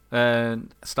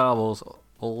 Star Wars,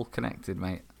 all connected,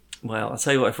 mate. Well, I'll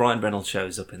tell you what, if Ryan Reynolds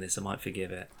shows up in this, I might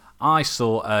forgive it. I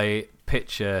saw a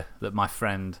picture that my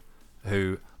friend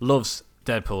who loves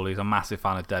Deadpool, he's a massive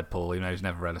fan of Deadpool, even though he's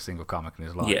never read a single comic in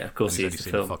his life. Yeah, of course he he's only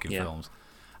seen film. the fucking Yeah. films.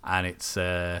 And it's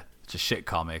a shit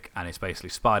comic, and it's basically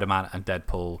Spider-Man and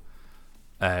Deadpool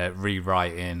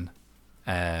rewriting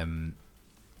Endgame.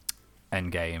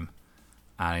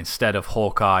 And instead of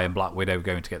Hawkeye and Black Widow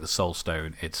going to get the Soul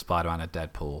Stone, it's Spider-Man and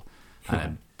Deadpool. And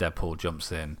then Deadpool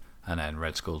jumps in, and then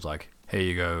Red Skull's like, here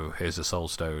you go, here's the Soul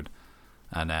Stone.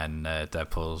 And then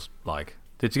Deadpool's like,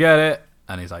 did you get it?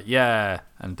 And he's like, yeah.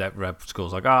 And Red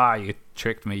Skull's like, you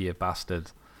tricked me, you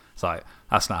bastard. It's like,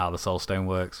 that's not how the Soul Stone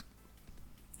works.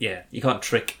 Yeah, you can't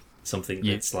trick something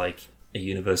that's like a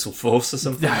universal force or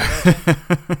something.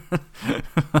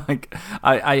 Like,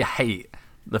 I hate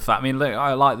the fact. I mean, look,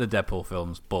 I like the Deadpool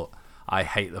films, but I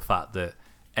hate the fact that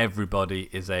everybody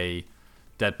is a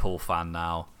Deadpool fan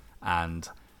now, and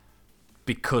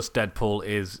because Deadpool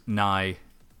is nigh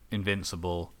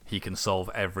invincible, he can solve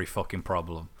every fucking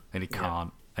problem, and he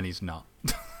can't, and he's not.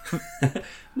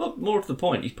 More of the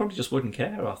point, he probably just wouldn't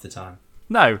care half the time.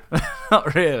 No,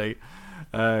 not really.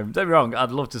 Don't be wrong,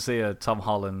 I'd love to see a Tom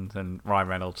Holland and Ryan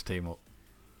Reynolds team up.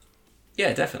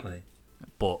 Yeah, definitely.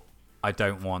 But I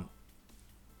don't want...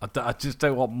 I just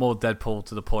don't want more Deadpool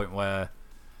to the point where...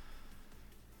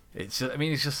 It's just, I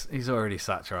mean, he's already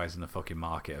satirising the fucking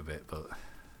market a bit, but...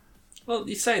 Well,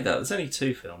 you say that, there's only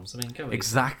 2 films. I mean, go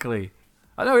Exactly.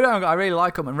 I know, I really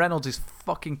like him, and Reynolds is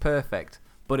fucking perfect,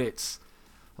 but it's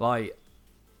like...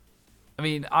 I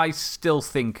mean, I still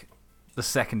think the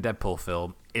second Deadpool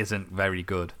film isn't very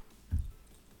good.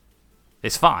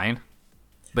 It's fine,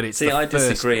 but it's I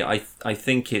disagree. I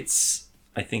think it's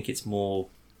more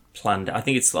planned. I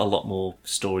think it's a lot more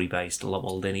story based, a lot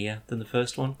more linear than the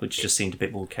first one, which just seemed a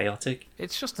bit more chaotic.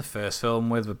 It's just the first film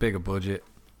with a bigger budget,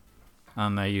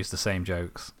 and they use the same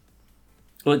jokes.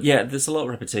 Well, yeah, there's a lot of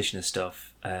repetition of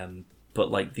stuff, but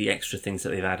like the extra things that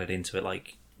they've added into it,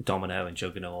 like Domino and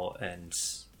Juggernaut and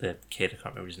the kid, I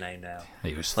can't remember his name now.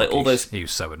 He was like all those. He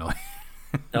was so annoying.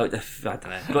 I don't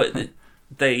know, but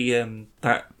they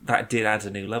that did add a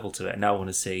new level to it. And now I want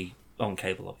to see on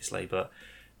cable, obviously, but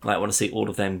like I want to see all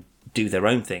of them do their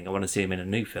own thing. I want to see them in a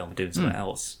new film doing something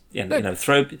else. Yeah, you know,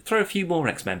 throw a few more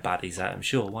X-Men baddies at them.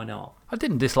 Sure, why not? I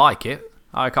didn't dislike it.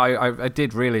 I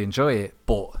did really enjoy it,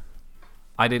 but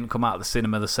I didn't come out of the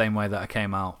cinema the same way that I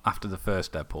came out after the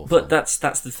first Deadpool. But that's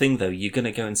the thing, though. You're going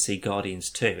to go and see Guardians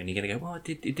 2, and you're going to go, well,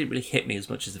 it didn't really hit me as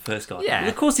much as the first Guardians. Yeah. Well,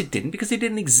 of course it didn't, because it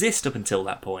didn't exist up until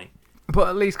that point. But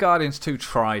at least Guardians 2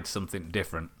 tried something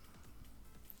different.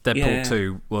 Deadpool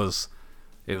 2 was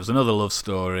another love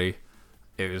story.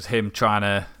 It was him trying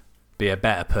to be a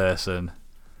better person.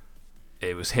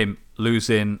 It was him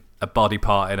losing a body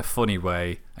part in a funny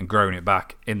way and growing it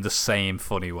back in the same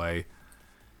funny way.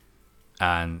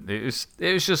 And it was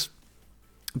just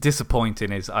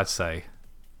disappointing, I'd say.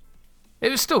 It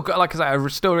was still good, like I said, I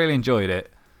still really enjoyed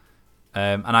it.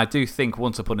 And I do think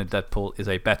Once Upon a Deadpool is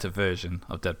a better version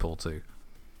of Deadpool 2.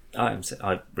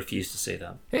 I refuse to see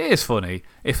that. It is funny,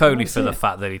 if only for the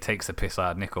fact that he takes the piss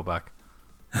out of Nickelback.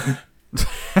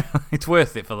 It's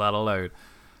worth it for that alone.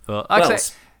 But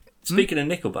speaking of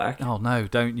Nickelback... Oh no,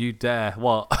 don't you dare.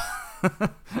 What?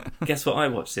 Guess what I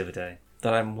watched the other day?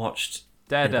 That I haven't watched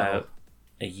Daredevil. in about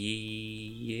a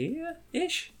year-ish?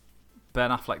 Ben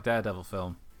Affleck Daredevil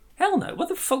film. Hell no, what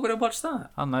the fuck would I watch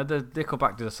that? I don't know, the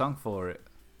Nickelback did a song for it.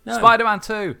 No. Spider-Man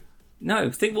 2.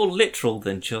 No, think more literal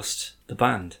than just the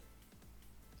band.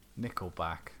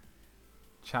 Nickelback.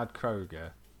 Chad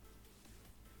Kroger.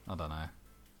 I don't know.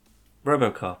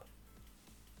 RoboCop.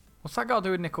 What's that got to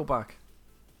do with Nickelback?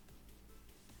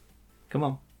 Come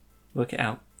on, work it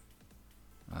out.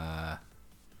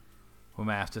 We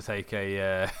may have to take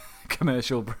a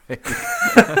commercial break.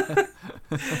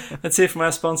 Let's hear from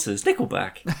our sponsors.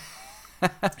 Nickelback.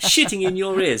 Shitting in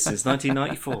your ears since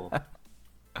 1994.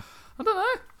 I don't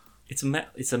know. It's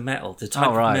a metal. The type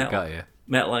Oh, right, of metal. got you.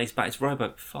 Metal on its back. It's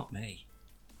Fuck me.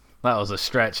 That was a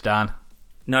stretch, Dan.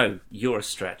 No, you're a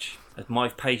stretch. Of my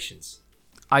patience.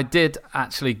 I did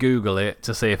actually Google it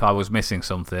to see if I was missing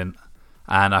something,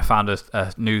 and I found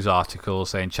a news article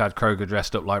saying Chad Kroger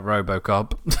dressed up like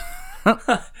RoboCop.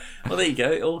 Well, there you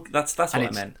go. That's what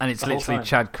I meant. And it's the whole literally time.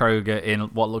 Chad Kroger in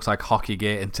what looks like hockey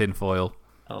gear and tinfoil,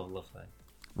 Oh, lovely.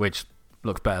 which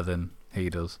looks better than he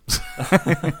does.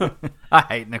 I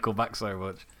hate Nickelback so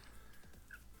much.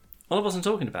 Well, I wasn't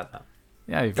talking about that.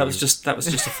 Yeah, That was just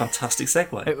a fantastic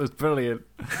segue. It was brilliant.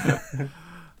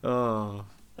 Oh,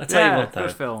 I tell you what, though,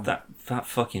 good film. that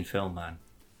fucking film, man.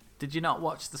 Did you not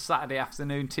watch the Saturday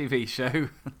afternoon TV show?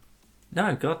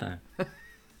 No, God no.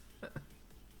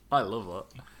 I love that.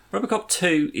 RoboCop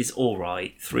 2 is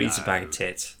alright, 3 is a bag of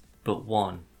tits, but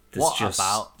 1, there's What just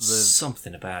about the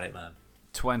something about it, man.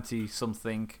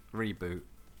 20-something reboot?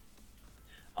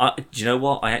 Do you know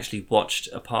what? I actually watched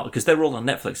a part, because they're all on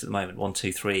Netflix at the moment, 1,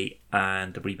 2, 3,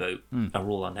 and the reboot are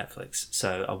all on Netflix.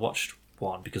 So I watched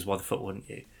 1, because why the fuck wouldn't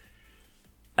you?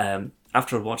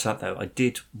 After I watched that, though, I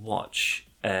did watch...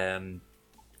 I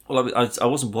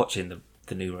wasn't watching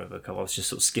the new RoboCop, I was just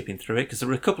sort of skipping through it, because there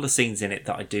were a couple of scenes in it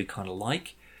that I do kind of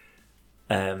like.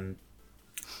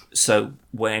 So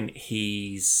when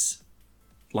he's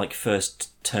like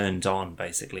first turned on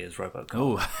basically as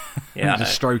RoboCop, Yeah,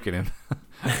 just stroking him.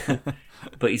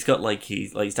 but he's got like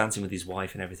he's dancing with his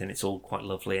wife and everything. It's all quite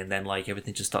lovely, and then like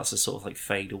everything just starts to sort of like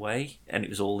fade away, and it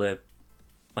was all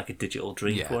like a digital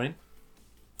dream for him.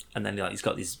 And then like he's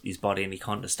got his body and he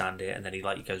can't understand it, and then he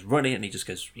goes running and he just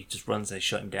runs and they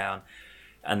shut him down,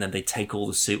 and then they take all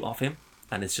the suit off him,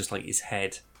 and it's just like his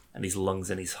head and his lungs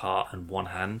and his heart and one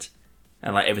hand,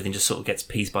 and like everything just sort of gets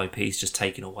piece by piece just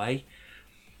taken away.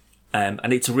 And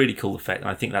it's a really cool effect, and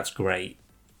I think that's great.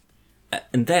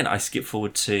 And then I skip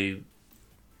forward to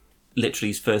literally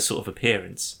his first sort of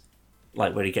appearance,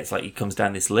 like where he comes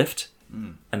down this lift,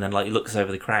 and then like he looks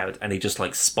over the crowd and he just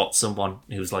like spots someone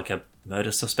who's like a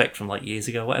murder suspect from like years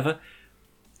ago or whatever,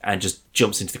 and just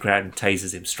jumps into the crowd and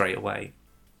tases him straight away.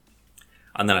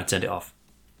 And then I turned it off.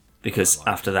 Because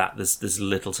after that, there's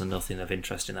little to nothing of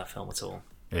interest in that film at all.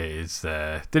 It is.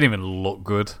 Didn't even look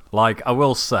good. Like, I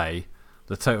will say,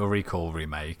 the Total Recall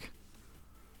remake,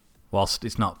 whilst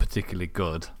it's not particularly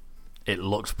good, it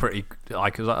looks pretty...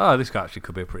 Like, I was like, oh, this actually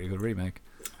could be a pretty good remake.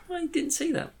 I didn't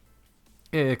see that.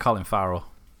 Yeah, Colin Farrell.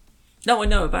 No, I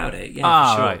know about it. Yeah,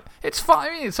 for sure. Right. It's fine.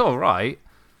 I mean, it's all right.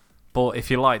 But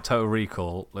if you like Total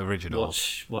Recall, the original...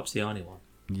 Watch the Arnie one.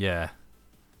 Yeah.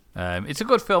 It's a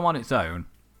good film on its own.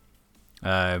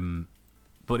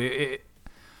 But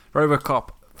RoboCop,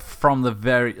 from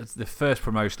the first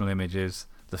promotional images,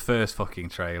 the first fucking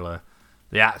trailer,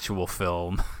 the actual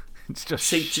film, it's just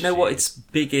do you know what its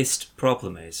biggest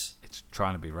problem is? It's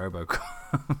trying to be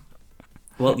RoboCop.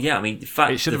 Well, yeah, I mean, the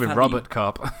fact it should have been Robot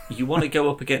Cop. You want to go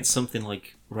up against something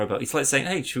like Robo. It's like saying,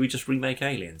 "Hey, should we just remake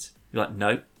Aliens?" You're like,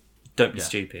 "No, don't be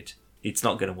stupid. It's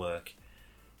not going to work."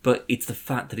 But it's the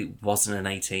fact that it wasn't an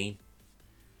 18.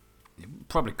 It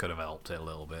probably could have helped it a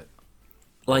little bit.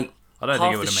 Like, I don't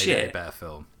think it would have made it a better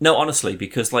film. No, honestly,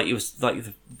 because like it was like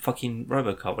the fucking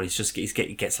RoboCop, where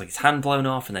he gets like his hand blown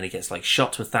off, and then he gets like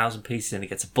shot to 1,000 pieces, and he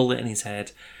gets a bullet in his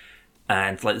head,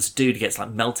 and like this dude gets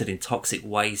like melted in toxic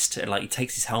waste, and like he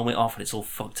takes his helmet off, and it's all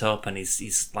fucked up, and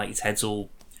he's like his head's all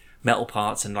metal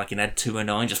parts, and like in Ed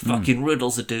 209 just fucking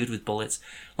riddles a dude with bullets.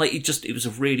 Like it was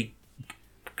a really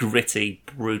gritty,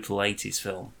 brutal 80s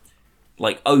film,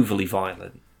 like overly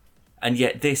violent. And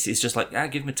yet this is just like,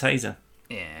 give him a taser.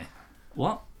 Yeah.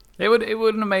 What? It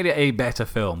wouldn't have made it a better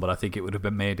film, but I think it would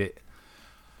have made it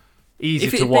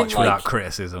easier to watch without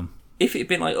criticism. If it had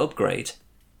been like Upgrade.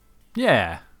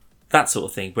 Yeah. That sort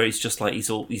of thing, where he's just like,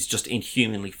 he's just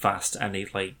inhumanly fast, and he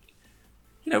like,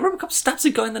 RoboCop stabs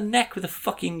a guy in the neck with a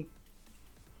fucking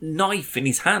knife in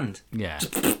his hand. Yeah.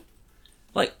 Just,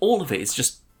 like, all of it is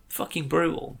just fucking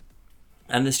brutal.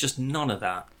 And there's just none of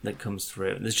that comes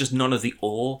through. There's just none of the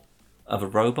awe of a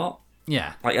robot.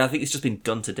 Yeah. Like, I think it's just been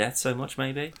done to death so much,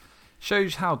 maybe.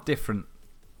 Shows how different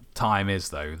time is,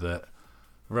 though, that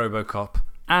RoboCop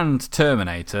and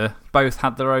Terminator both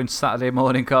had their own Saturday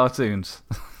morning cartoons.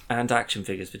 And action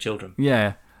figures for children.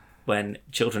 Yeah. When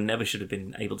children never should have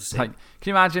been able to see. Like,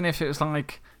 can you imagine if it was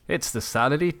like, it's the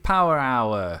Saturday Power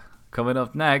Hour. Coming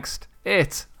up next,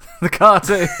 the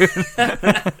cartoon.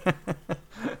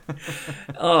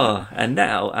 Oh, and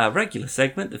now our regular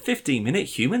segment, the 15-minute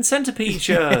Human Centipede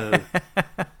Show.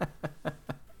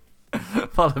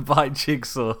 Followed by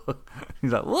Jigsaw.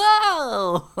 He's like,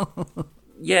 whoa!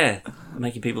 Yeah,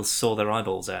 making people saw their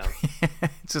eyeballs out.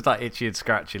 It's just like itchy and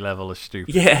scratchy level of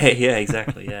stupid. Yeah,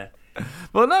 exactly, yeah.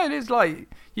 Well, no, it is like,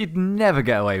 you'd never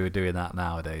get away with doing that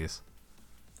nowadays.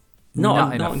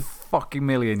 Not in a fucking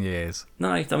million years.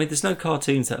 No, I mean, there's no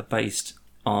cartoons that are based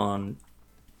on...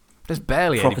 There's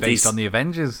barely any based on the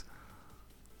Avengers.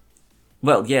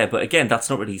 Well, yeah, but again, that's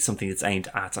not really something that's aimed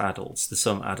at adults. There's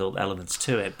some adult elements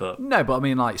to it, but... No, but I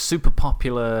mean, like, super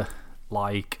popular,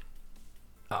 like...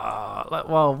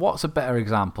 well, what's a better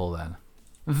example, then?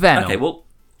 Venom. Okay, well...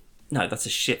 No, that's a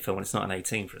shit film, and it's not an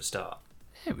 18 for a start.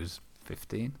 It was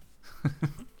 15.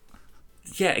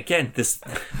 Yeah, again,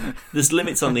 there's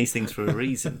limits on these things for a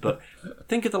reason, but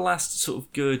think of the last sort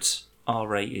of good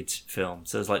R-rated film.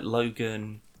 So there's like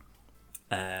Logan...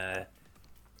 like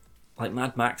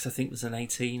Mad Max, I think, was an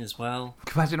 18 as well.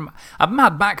 Can you imagine a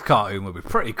Mad Max cartoon would be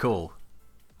pretty cool.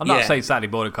 I'm not saying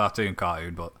Saturday morning cartoon,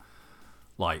 but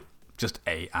like just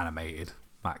a animated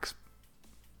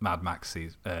Mad Max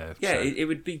season. It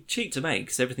would be cheap to make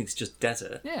because everything's just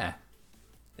desert. Yeah.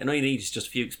 And all you need is just a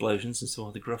few explosions and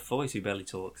someone with a gruff voice who barely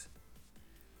talks.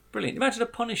 Brilliant. Imagine a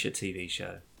Punisher TV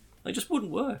show. It just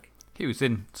wouldn't work. He was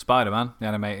in Spider-Man, the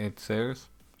animated series.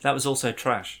 That was also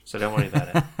trash, so don't worry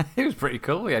about it. He was pretty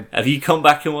cool. Have you come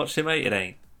back and watched him, mate? It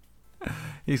ain't.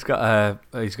 He's got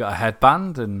a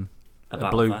headband and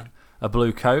a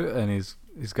blue coat, and he's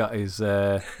got his.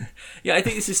 Yeah, I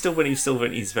think this is still when he's still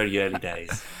in his very early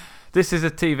days. This is a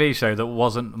TV show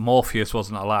that Morpheus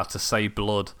wasn't allowed to say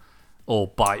blood or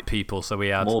bite people, so he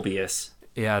had Morbius.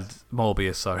 He had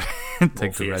Morbius, sorry.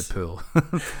 Take the red pill.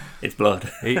 It's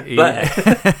blood.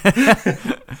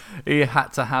 He had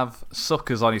to have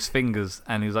suckers on his fingers,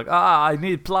 and he was like, I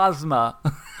need plasma.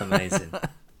 Amazing.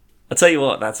 I'll tell you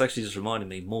what, that's actually just reminded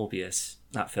me, Morbius,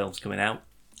 that film's coming out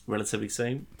relatively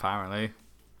soon. Apparently.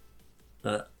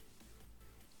 Do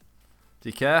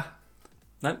you care?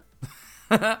 No.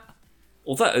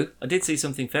 Although, I did see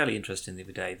something fairly interesting the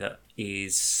other day that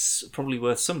is probably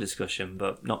worth some discussion,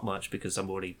 but not much because I'm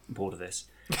already bored of this.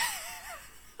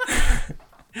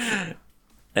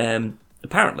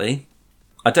 Apparently,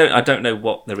 I don't know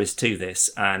what there is to this,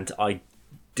 and I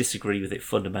disagree with it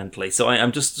fundamentally. So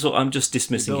I'm just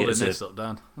dismissing it as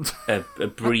a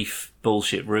brief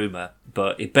bullshit rumor,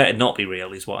 but it better not be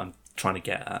real, is what I'm trying to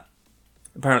get at.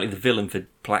 Apparently, the villain for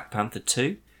Black Panther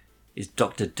 2 is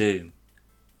Doctor Doom.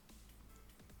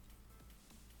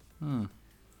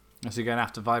 Is he going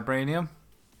after vibranium?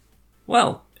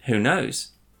 Well, who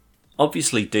knows?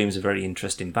 Obviously, Doom's a very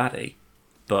interesting baddie,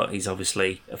 but he's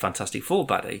obviously a Fantastic Four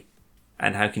baddie.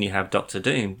 And how can you have Doctor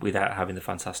Doom without having the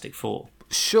Fantastic Four?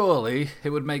 Surely it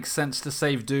would make sense to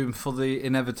save Doom for the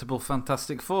inevitable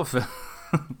Fantastic Four film.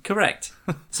 Correct.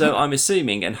 So I'm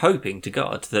assuming and hoping to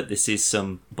God that this is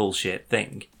some bullshit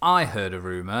thing. I heard a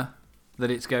rumour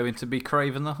that it's going to be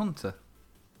Kraven the Hunter.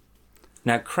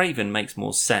 Now, Kraven makes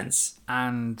more sense.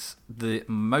 And the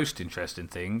most interesting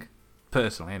thing,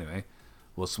 personally anyway,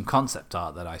 was some concept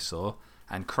art that I saw.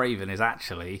 And Kraven is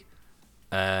actually,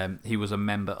 he was a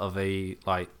member of a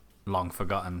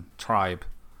long-forgotten tribe.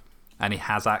 And he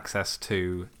has access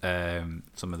to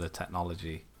some of the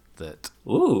technology that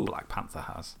Black Panther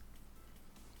has.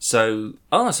 So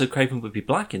Kraven would be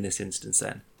black in this instance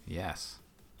then? Yes.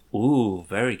 Ooh,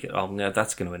 very good. Oh, no,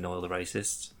 that's going to annoy the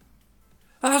racists.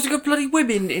 There's got bloody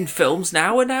women in films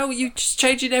now, and now you're just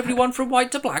changing everyone from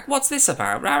white to black. What's this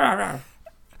about? Rah, rah,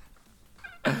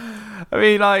 rah. I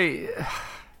mean,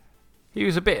 he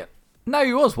was a bit... No,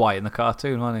 he was white in the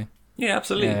cartoon, wasn't he? Yeah,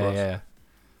 absolutely he was. Yeah.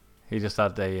 He just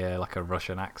had a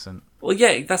Russian accent. Well,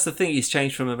 yeah, that's the thing. He's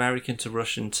changed from American to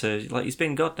Russian to... he's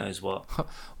been God knows what.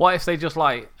 What if they just,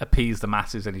 appease the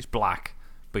masses and he's black,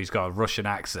 but he's got a Russian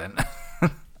accent?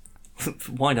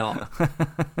 Why not?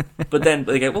 But then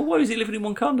they go, well, why is he living in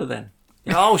Wakanda then?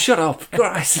 Oh, shut up.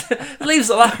 Christ. Leave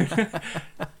us alone.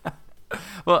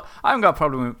 Well, I haven't got a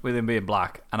problem with him being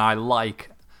black, and I like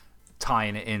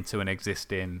tying it into an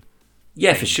existing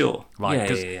thing. For sure.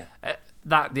 The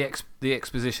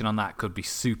exposition on that could be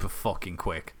super fucking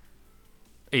quick.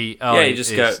 You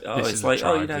just go, it's like,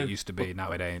 it used to be,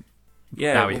 now it ain't.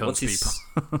 Yeah, now he hunts people.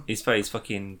 His face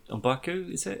fucking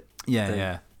M'Baku, is it?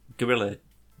 Yeah. Gorilla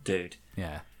dude.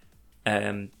 Yeah.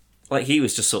 He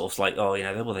was just sort of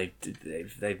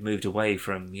they've moved away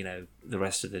from, the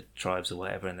rest of the tribes or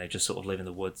whatever, and they just sort of live in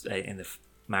the woods, in the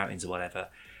mountains or whatever.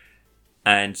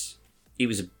 And he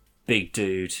was a big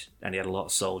dude, and he had a lot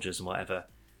of soldiers and whatever.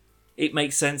 It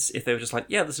makes sense if they were just like,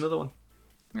 yeah, there's another one.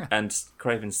 Yeah. And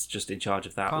Kraven's just in charge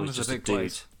of that. Was just a dude.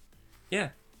 Place. Yeah.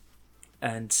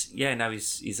 And now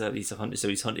he's a hunter, so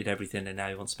he's hunted everything, and now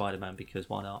he wants Spider-Man because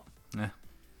why not? Yeah.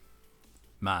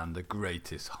 Man, the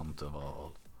greatest hunt of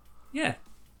all. Yeah.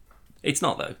 It's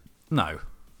not, though. No.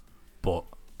 But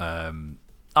a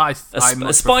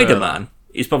Spider-Man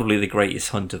is probably the greatest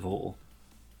hunt of all.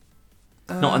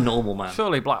 Not a normal man.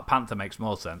 Surely Black Panther makes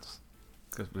more sense.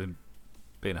 Because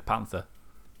being a panther.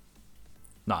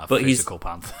 Not a physical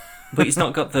panther. But he's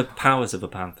not got the powers of a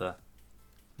panther.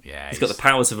 Yeah. He's got the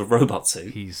powers of a robot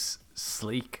suit. He's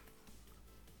sleek.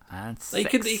 And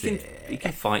sexy. He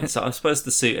can fight. So I suppose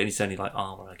the suit, and he's only like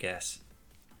armor, I guess.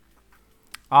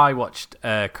 I watched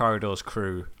Corridor's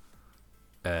Crew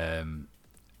VFX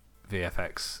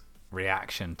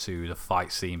reaction to the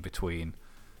fight scene between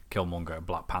Killmonger and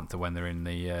Black Panther when they're in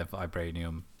the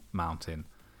Vibranium Mountain.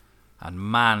 And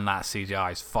man, that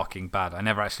CGI is fucking bad. I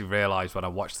never actually realised when I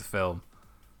watched the film.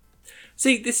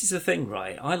 See, this is the thing,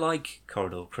 right? I like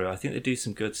Corridor Crew. I think they do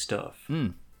some good stuff.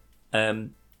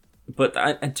 But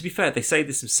and to be fair, they say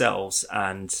this themselves,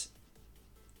 and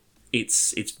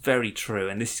it's very true.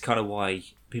 And this is kind of why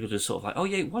people are just sort of like, oh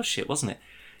yeah, it was shit, wasn't it?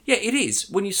 Yeah, it is.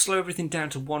 When you slow everything down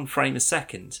to 1 frame a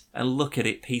second and look at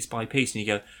it piece by piece, and you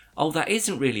go, oh, that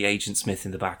isn't really Agent Smith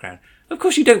in the background. Of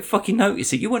course, you don't fucking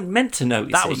notice it. You weren't meant to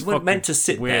notice That it. was You weren't meant to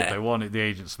sit weird. there. They wanted the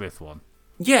Agent Smith one.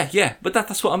 Yeah, but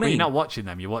that's what I mean. But you're not watching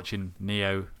them. You're watching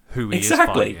Neo, who he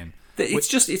Exactly. is fighting.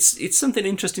 It's something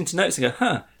interesting to notice and go,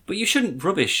 huh? But you shouldn't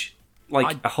rubbish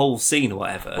a whole scene or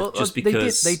whatever just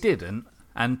because they didn't.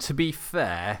 And to be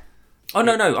fair, oh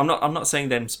no, I'm not saying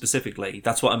them specifically.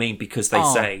 That's what I mean because they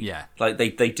say like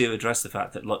they do address the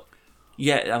fact that look,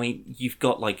 yeah, I mean you've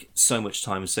got like so much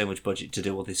time and so much budget to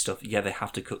do all this stuff. Yeah, they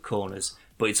have to cut corners,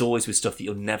 but it's always with stuff that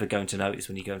you're never going to notice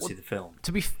when you go and see the film.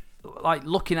 To be like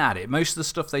looking at it, most of the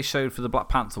stuff they showed for the Black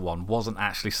Panther one wasn't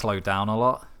actually slowed down a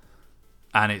lot.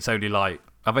 And it's only like,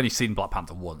 I've only seen Black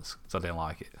Panther once, so I didn't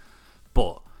like it.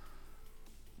 But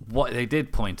what they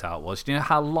did point out was, do you know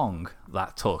how long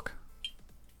that took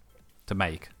to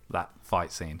make that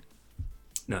fight scene?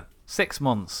 No. 6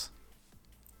 months.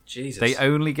 Jesus. They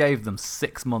only gave them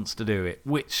 6 months to do it,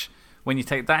 which, when you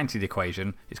take that into the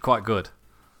equation, is quite good.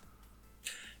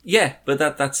 Yeah, but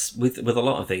that's with a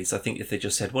lot of these. I think if they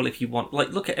just said, well, if you want, like,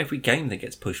 look at every game that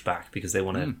gets pushed back because they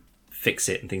want to fix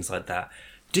it and things like that.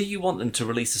 Do you want them to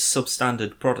release a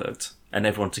substandard product and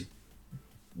everyone to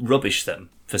rubbish them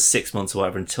for 6 months or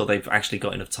whatever until they've actually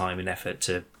got enough time and effort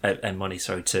and money,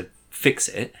 to fix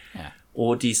it? Yeah.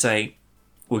 Or do you say,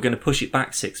 we're going to push it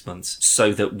back 6 months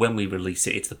so that when we release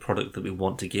it, it's the product that we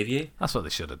want to give you? That's what they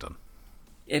should have done.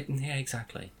 Yeah,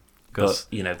 exactly. Because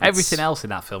you know, everything else in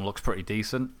that film looks pretty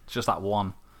decent. It's just that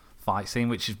one fight scene,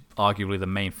 which is arguably the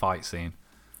main fight scene.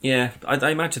 Yeah, I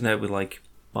imagine that with like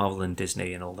Marvel and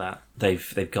Disney and all that,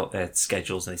 they've got their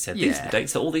schedules and they said these are the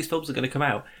dates that all these films are going to come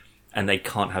out, and they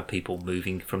can't have people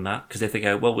moving from that because if they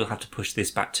go, well, we'll have to push this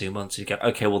back 2 months, you go,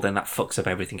 okay, well then that fucks up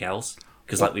everything else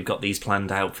because like we've got these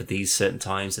planned out for these certain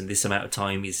times and this amount of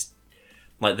time is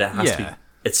like there has to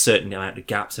be a certain amount of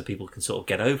gap so people can sort of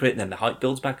get over it and then the hype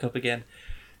builds back up again.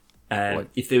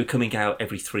 If they were coming out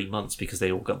every 3 months because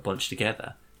they all got bunched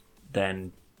together,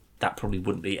 then that probably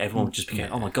wouldn't be. Everyone would just be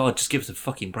going, oh my god, just give us a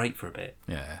fucking break for a bit.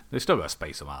 Yeah, they still got to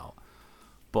space them out.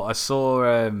 But I saw,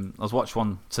 I was watching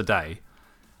one today,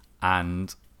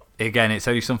 and again, it's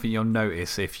only something you'll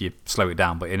notice if you slow it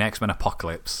down. But in X-Men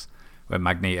Apocalypse, when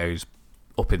Magneto's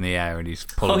up in the air and he's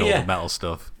pulling all the metal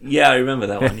stuff. Yeah, I remember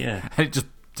that one, yeah. And it just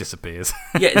disappears.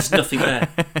 Yeah, there's nothing there.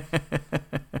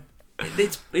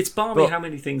 It's balmy how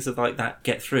many things of like that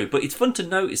get through, but it's fun to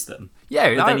notice them.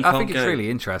 Yeah, I think it's really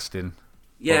interesting.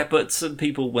 Yeah, but some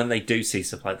people, when they do see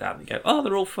stuff like that, they go, oh,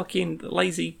 they're all fucking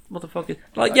lazy motherfuckers.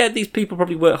 Like, yeah, these people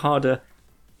probably work harder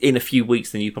in a few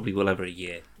weeks than you probably will ever a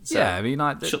year. So, yeah, I mean,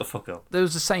 like, shut the fuck up. There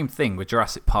was the same thing with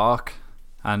Jurassic Park,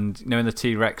 and, you know, when the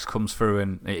T-Rex comes through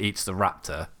and it eats the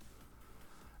raptor,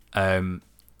 the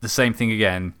same thing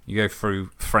again, you go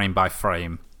through frame by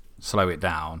frame, slow it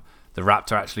down, the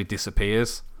raptor actually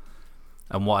disappears.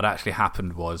 And what had actually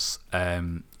happened was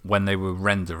when they were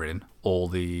rendering all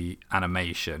the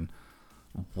animation,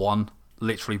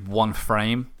 literally one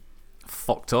frame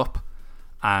fucked up,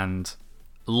 and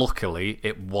luckily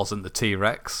it wasn't the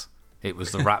T-Rex, it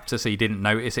was the raptor, so you didn't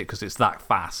notice it because it's that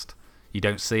fast. You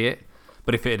don't see it.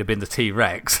 But if it had been the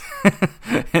T-Rex,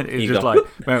 it's just like,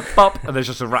 pop, and there's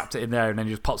just a raptor in there, and then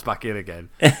it just pops back in again,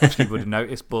 which you would have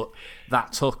noticed. But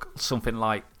that took something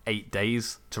like 8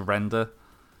 days to render.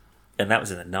 And that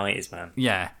was in the 90s, man.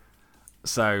 Yeah.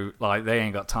 So, like, they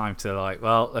ain't got time to, like,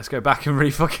 well, let's go back and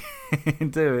re-fucking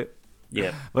do it.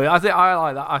 Yeah. But I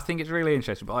like that. I think it's really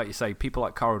interesting. But like you say, people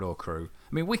like Corridor Crew,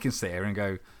 I mean, we can sit here and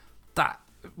go,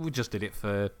 we just did it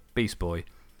for Beast Boy,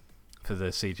 for the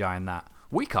CGI and that.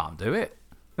 We can't do it.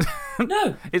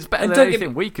 No. It's better than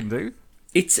anything we can do.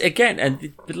 It's, again,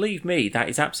 and believe me, that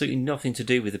is absolutely nothing to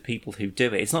do with the people who do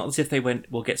it. It's not as if they went,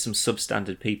 we'll get some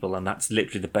substandard people and that's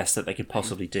literally the best that they could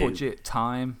possibly do. Budget,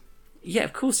 time. Yeah,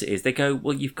 of course it is. They go,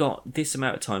 well, you've got this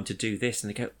amount of time to do this. And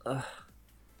they go, ugh.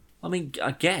 I mean,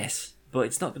 I guess, but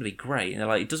it's not going to be great. And they're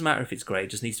like, it doesn't matter if it's great, it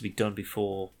just needs to be done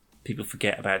before people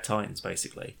forget about Titans,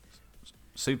 basically.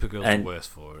 Supergirl's the worst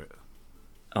for it.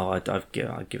 Oh, I've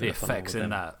given up the on effects all of in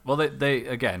them. that. Well, they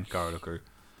again, Corridor Crew.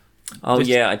 Oh,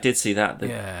 yeah, I did see that.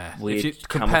 The weird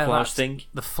camouflage thing.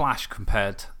 The Flash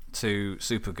compared to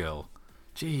Supergirl.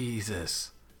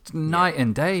 Jesus. It's night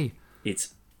and day.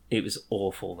 It was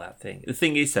awful, that thing. The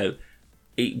thing is, though,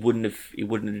 it wouldn't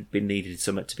have been needed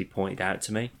something to be pointed out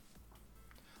to me.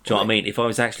 Do you know what I mean? If I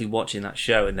was actually watching that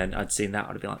show and then I'd seen that,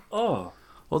 I'd have been like, oh.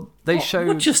 Well, they showed...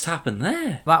 What just happened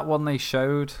there? That one they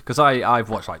showed... Because I've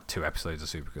watched like 2 episodes of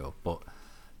Supergirl, but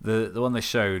The one they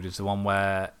showed is the one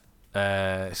where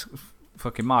it's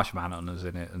fucking Martian Manhunter's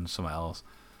in it and something else,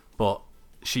 but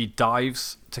she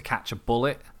dives to catch a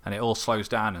bullet and it all slows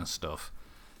down and stuff.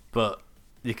 But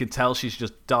you can tell she's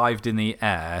just dived in the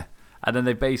air, and then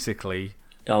they basically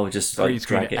just like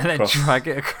drag it and across. then drag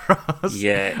it across.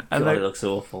 Yeah, and God, it looks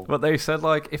awful. But they said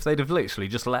like if they'd have literally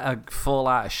just let her fall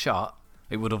out of shot,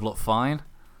 it would have looked fine.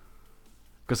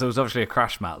 Because there was obviously a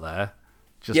crash mat there.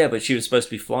 Yeah, but she was supposed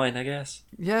to be flying, I guess.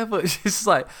 Yeah, but she's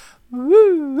like,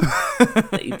 woo.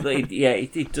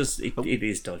 It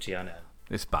is dodgy, I know.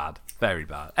 It's bad. Very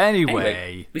bad.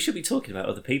 Anyway, we should be talking about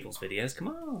other people's videos. Come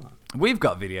on. We've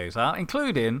got videos out,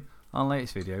 including our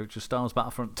latest video, which was Star Wars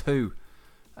Battlefront 2.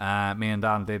 Me and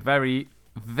Dan did very,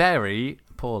 very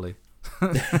poorly.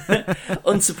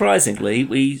 Unsurprisingly,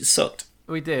 we sucked.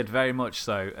 We did, very much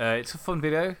so. It's a fun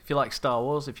video. If you like Star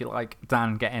Wars, if you like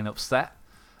Dan getting upset,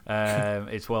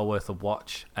 it's well worth a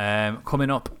watch.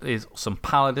 Coming up is some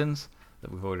Paladins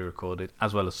that we've already recorded,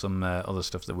 as well as some other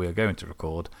stuff that we're going to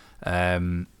record.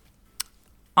 I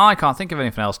can't think of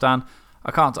anything else, Dan.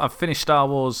 I've finished Star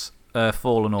Wars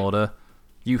Fallen Order.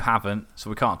 You haven't, so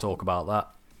we can't talk about that.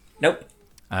 Nope.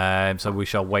 So we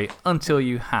shall wait until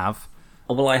you have.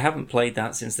 Oh, well, I haven't played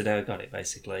that since the day I got it,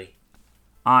 basically.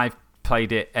 I've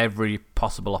played it every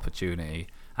possible opportunity.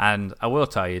 And I will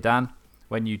tell you, Dan,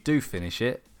 when you do finish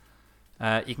it,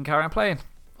 you can carry on playing,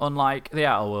 unlike the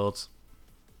Outer Worlds.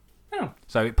 Oh.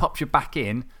 So it pops you back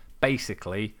in,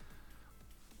 basically,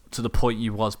 to the point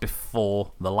you was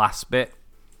before the last bit.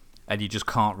 And you just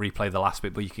can't replay the last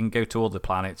bit, but you can go to all the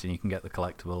planets and you can get the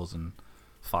collectibles and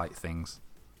fight things.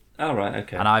 Oh, right,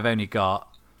 okay. And I've only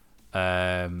got...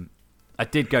 I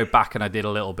did go back and I did a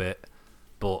little bit,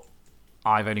 but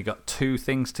I've only got 2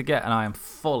 things to get, and I am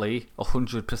fully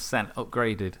 100%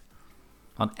 upgraded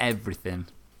on everything.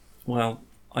 Well,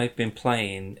 I've been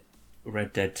playing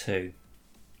Red Dead 2.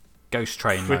 Ghost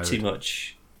Train Pretty mode.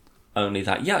 much only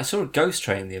that. Yeah, I saw a Ghost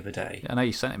Train the other day. I know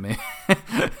you sent it me.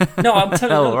 No, I'm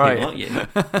telling Oh, other right. people, aren't you?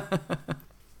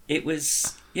 It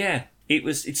was, yeah,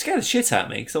 it scared the shit out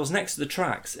of me because I was next to the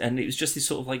tracks and it was just this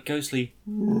sort of like ghostly,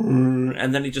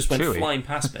 and then it just went Chewy. flying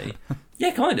past me.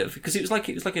 Yeah, kind of, because it was like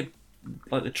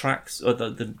the tracks or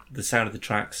the sound of the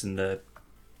tracks and the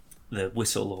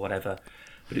whistle or whatever.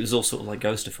 But it was all sort of like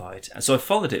ghostified. And so I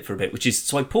followed it for a bit,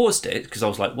 so I paused it because I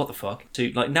was like, what the fuck?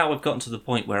 Now I've gotten to the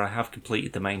point where I have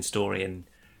completed the main story and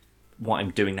what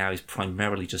I'm doing now is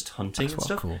primarily just hunting and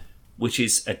stuff, cool. which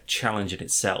is a challenge in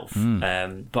itself.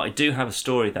 But I do have a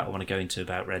story that I want to go into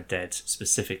about Red Dead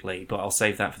specifically, but I'll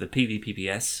save that for the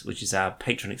PvPBS, which is our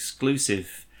Patreon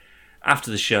exclusive after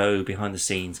the show, behind the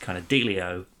scenes kind of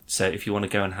dealio. So if you want to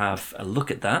go and have a look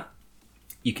at that,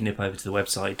 you can nip over to the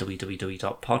website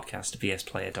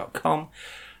www.podcastvsplayer.com,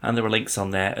 and there are links on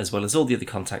there as well as all the other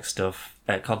contact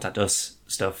us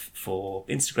stuff for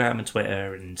Instagram and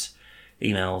Twitter and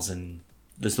emails, and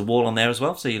there's the wall on there as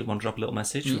well. So you want to drop a little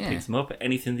message, we'll pick them up.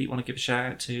 Anything that you want to give a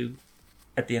shout out to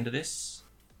at the end of this?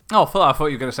 Oh, I thought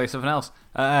you were going to say something else.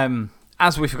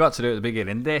 As we forgot to do at the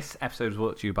beginning, this episode is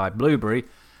brought to you by Blueberry,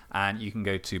 and you can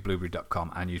go to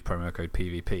blueberry.com and use promo code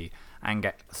PVP and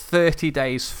get 30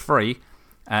 days free.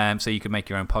 So you can make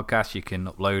your own podcast, you can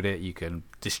upload it, you can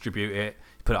distribute it,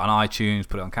 put it on iTunes,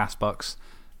 put it on CastBox.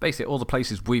 Basically, all the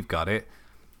places we've got it.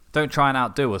 Don't try and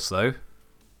outdo us, though,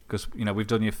 because we've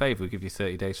done you a favour. We give you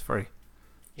 30 days free.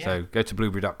 Yeah. So go to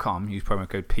blueberry.com, use promo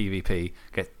code PVP,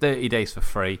 get 30 days for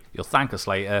free. You'll thank us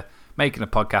later. Making a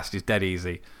podcast is dead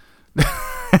easy.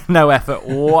 No effort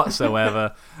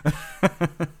whatsoever.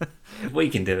 We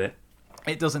can do it.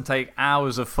 It doesn't take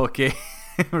hours of fucking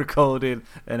recording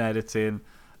and editing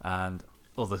and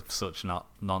other such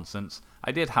nonsense.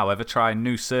 I did, however, try a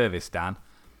new service, Dan,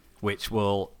 which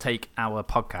will take our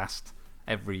podcast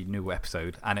every new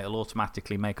episode and it'll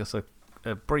automatically make us a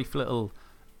brief little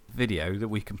video that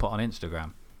we can put on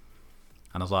Instagram.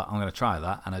 And I was like, I'm going to try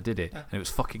that, and I did it, and it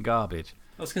was fucking garbage.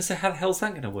 I was going to say, how the hell's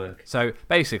that going to work? So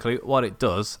basically, what it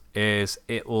does is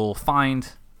it will find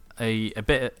a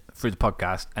bit through the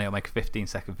podcast and it'll make a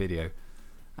 15-second video.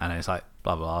 And then it's like,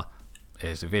 blah, blah, blah,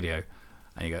 here's the video.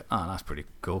 And you go, oh, that's pretty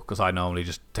cool, because I normally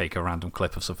just take a random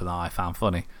clip of something that I found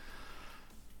funny.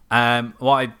 What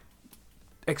I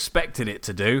expected it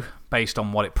to do, based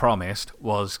on what it promised,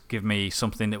 was give me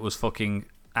something that was fucking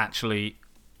actually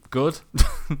good.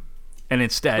 And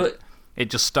instead, it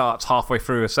just starts halfway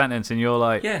through a sentence and you're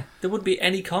like... Yeah, there wouldn't be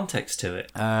any context to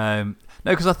it. No,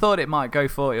 because I thought it might go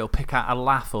for it'll pick out a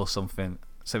laugh or something.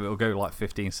 So it'll go like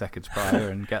 15 seconds prior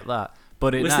and get that.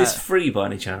 But Was this free by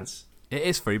any chance? It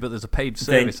is free, but there's a paid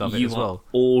service then of it as well.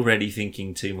 You are already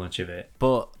thinking too much of it.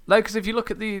 But no, because if you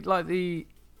look at the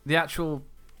actual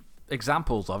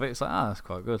examples of it. It's like, that's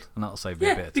quite good, and that'll save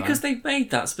me a bit of time. because they made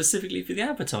that specifically for the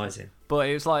advertising. But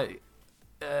it's like,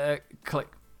 click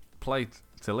play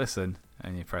to listen,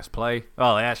 and you press play.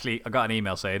 Oh, I got an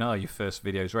email saying, "Oh, your first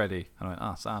video's ready." And I went,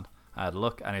 "Oh, sound." I had a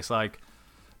look, and it's like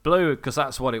blue, because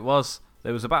that's what it was.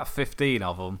 There was about 15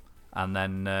 of them, and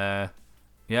then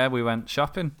we went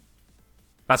shopping.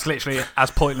 That's literally as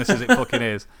pointless as it fucking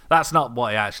is. That's not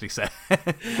what it actually said.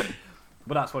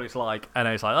 But that's what it's like. And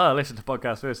it's like, oh, listen to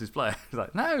Podcast versus Play. It's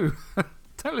like, no,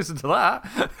 don't listen to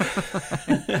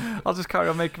that. I'll just carry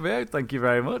on making my own. Thank you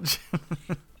very much.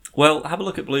 Well, have a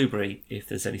look at Blueberry if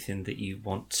there's anything that you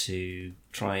want to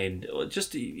try and, or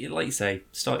just, like you say,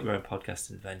 start your own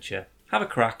podcasting adventure. Have a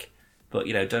crack, but,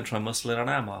 don't try and muscle in on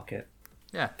our market.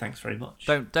 Yeah. Thanks very much.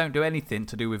 Don't do anything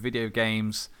to do with video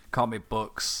games, comic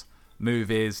books,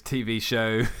 movies, TV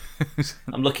shows.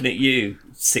 I'm looking at you,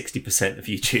 60% of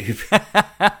YouTube.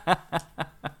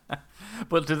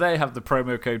 But do they have the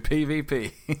promo code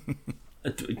PvP?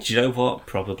 Do you know what?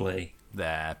 Probably.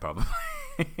 There, probably.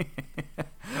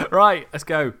 Right, let's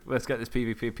go. Let's get this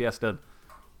PvPPS done.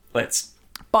 Let's.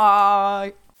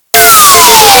 Bye.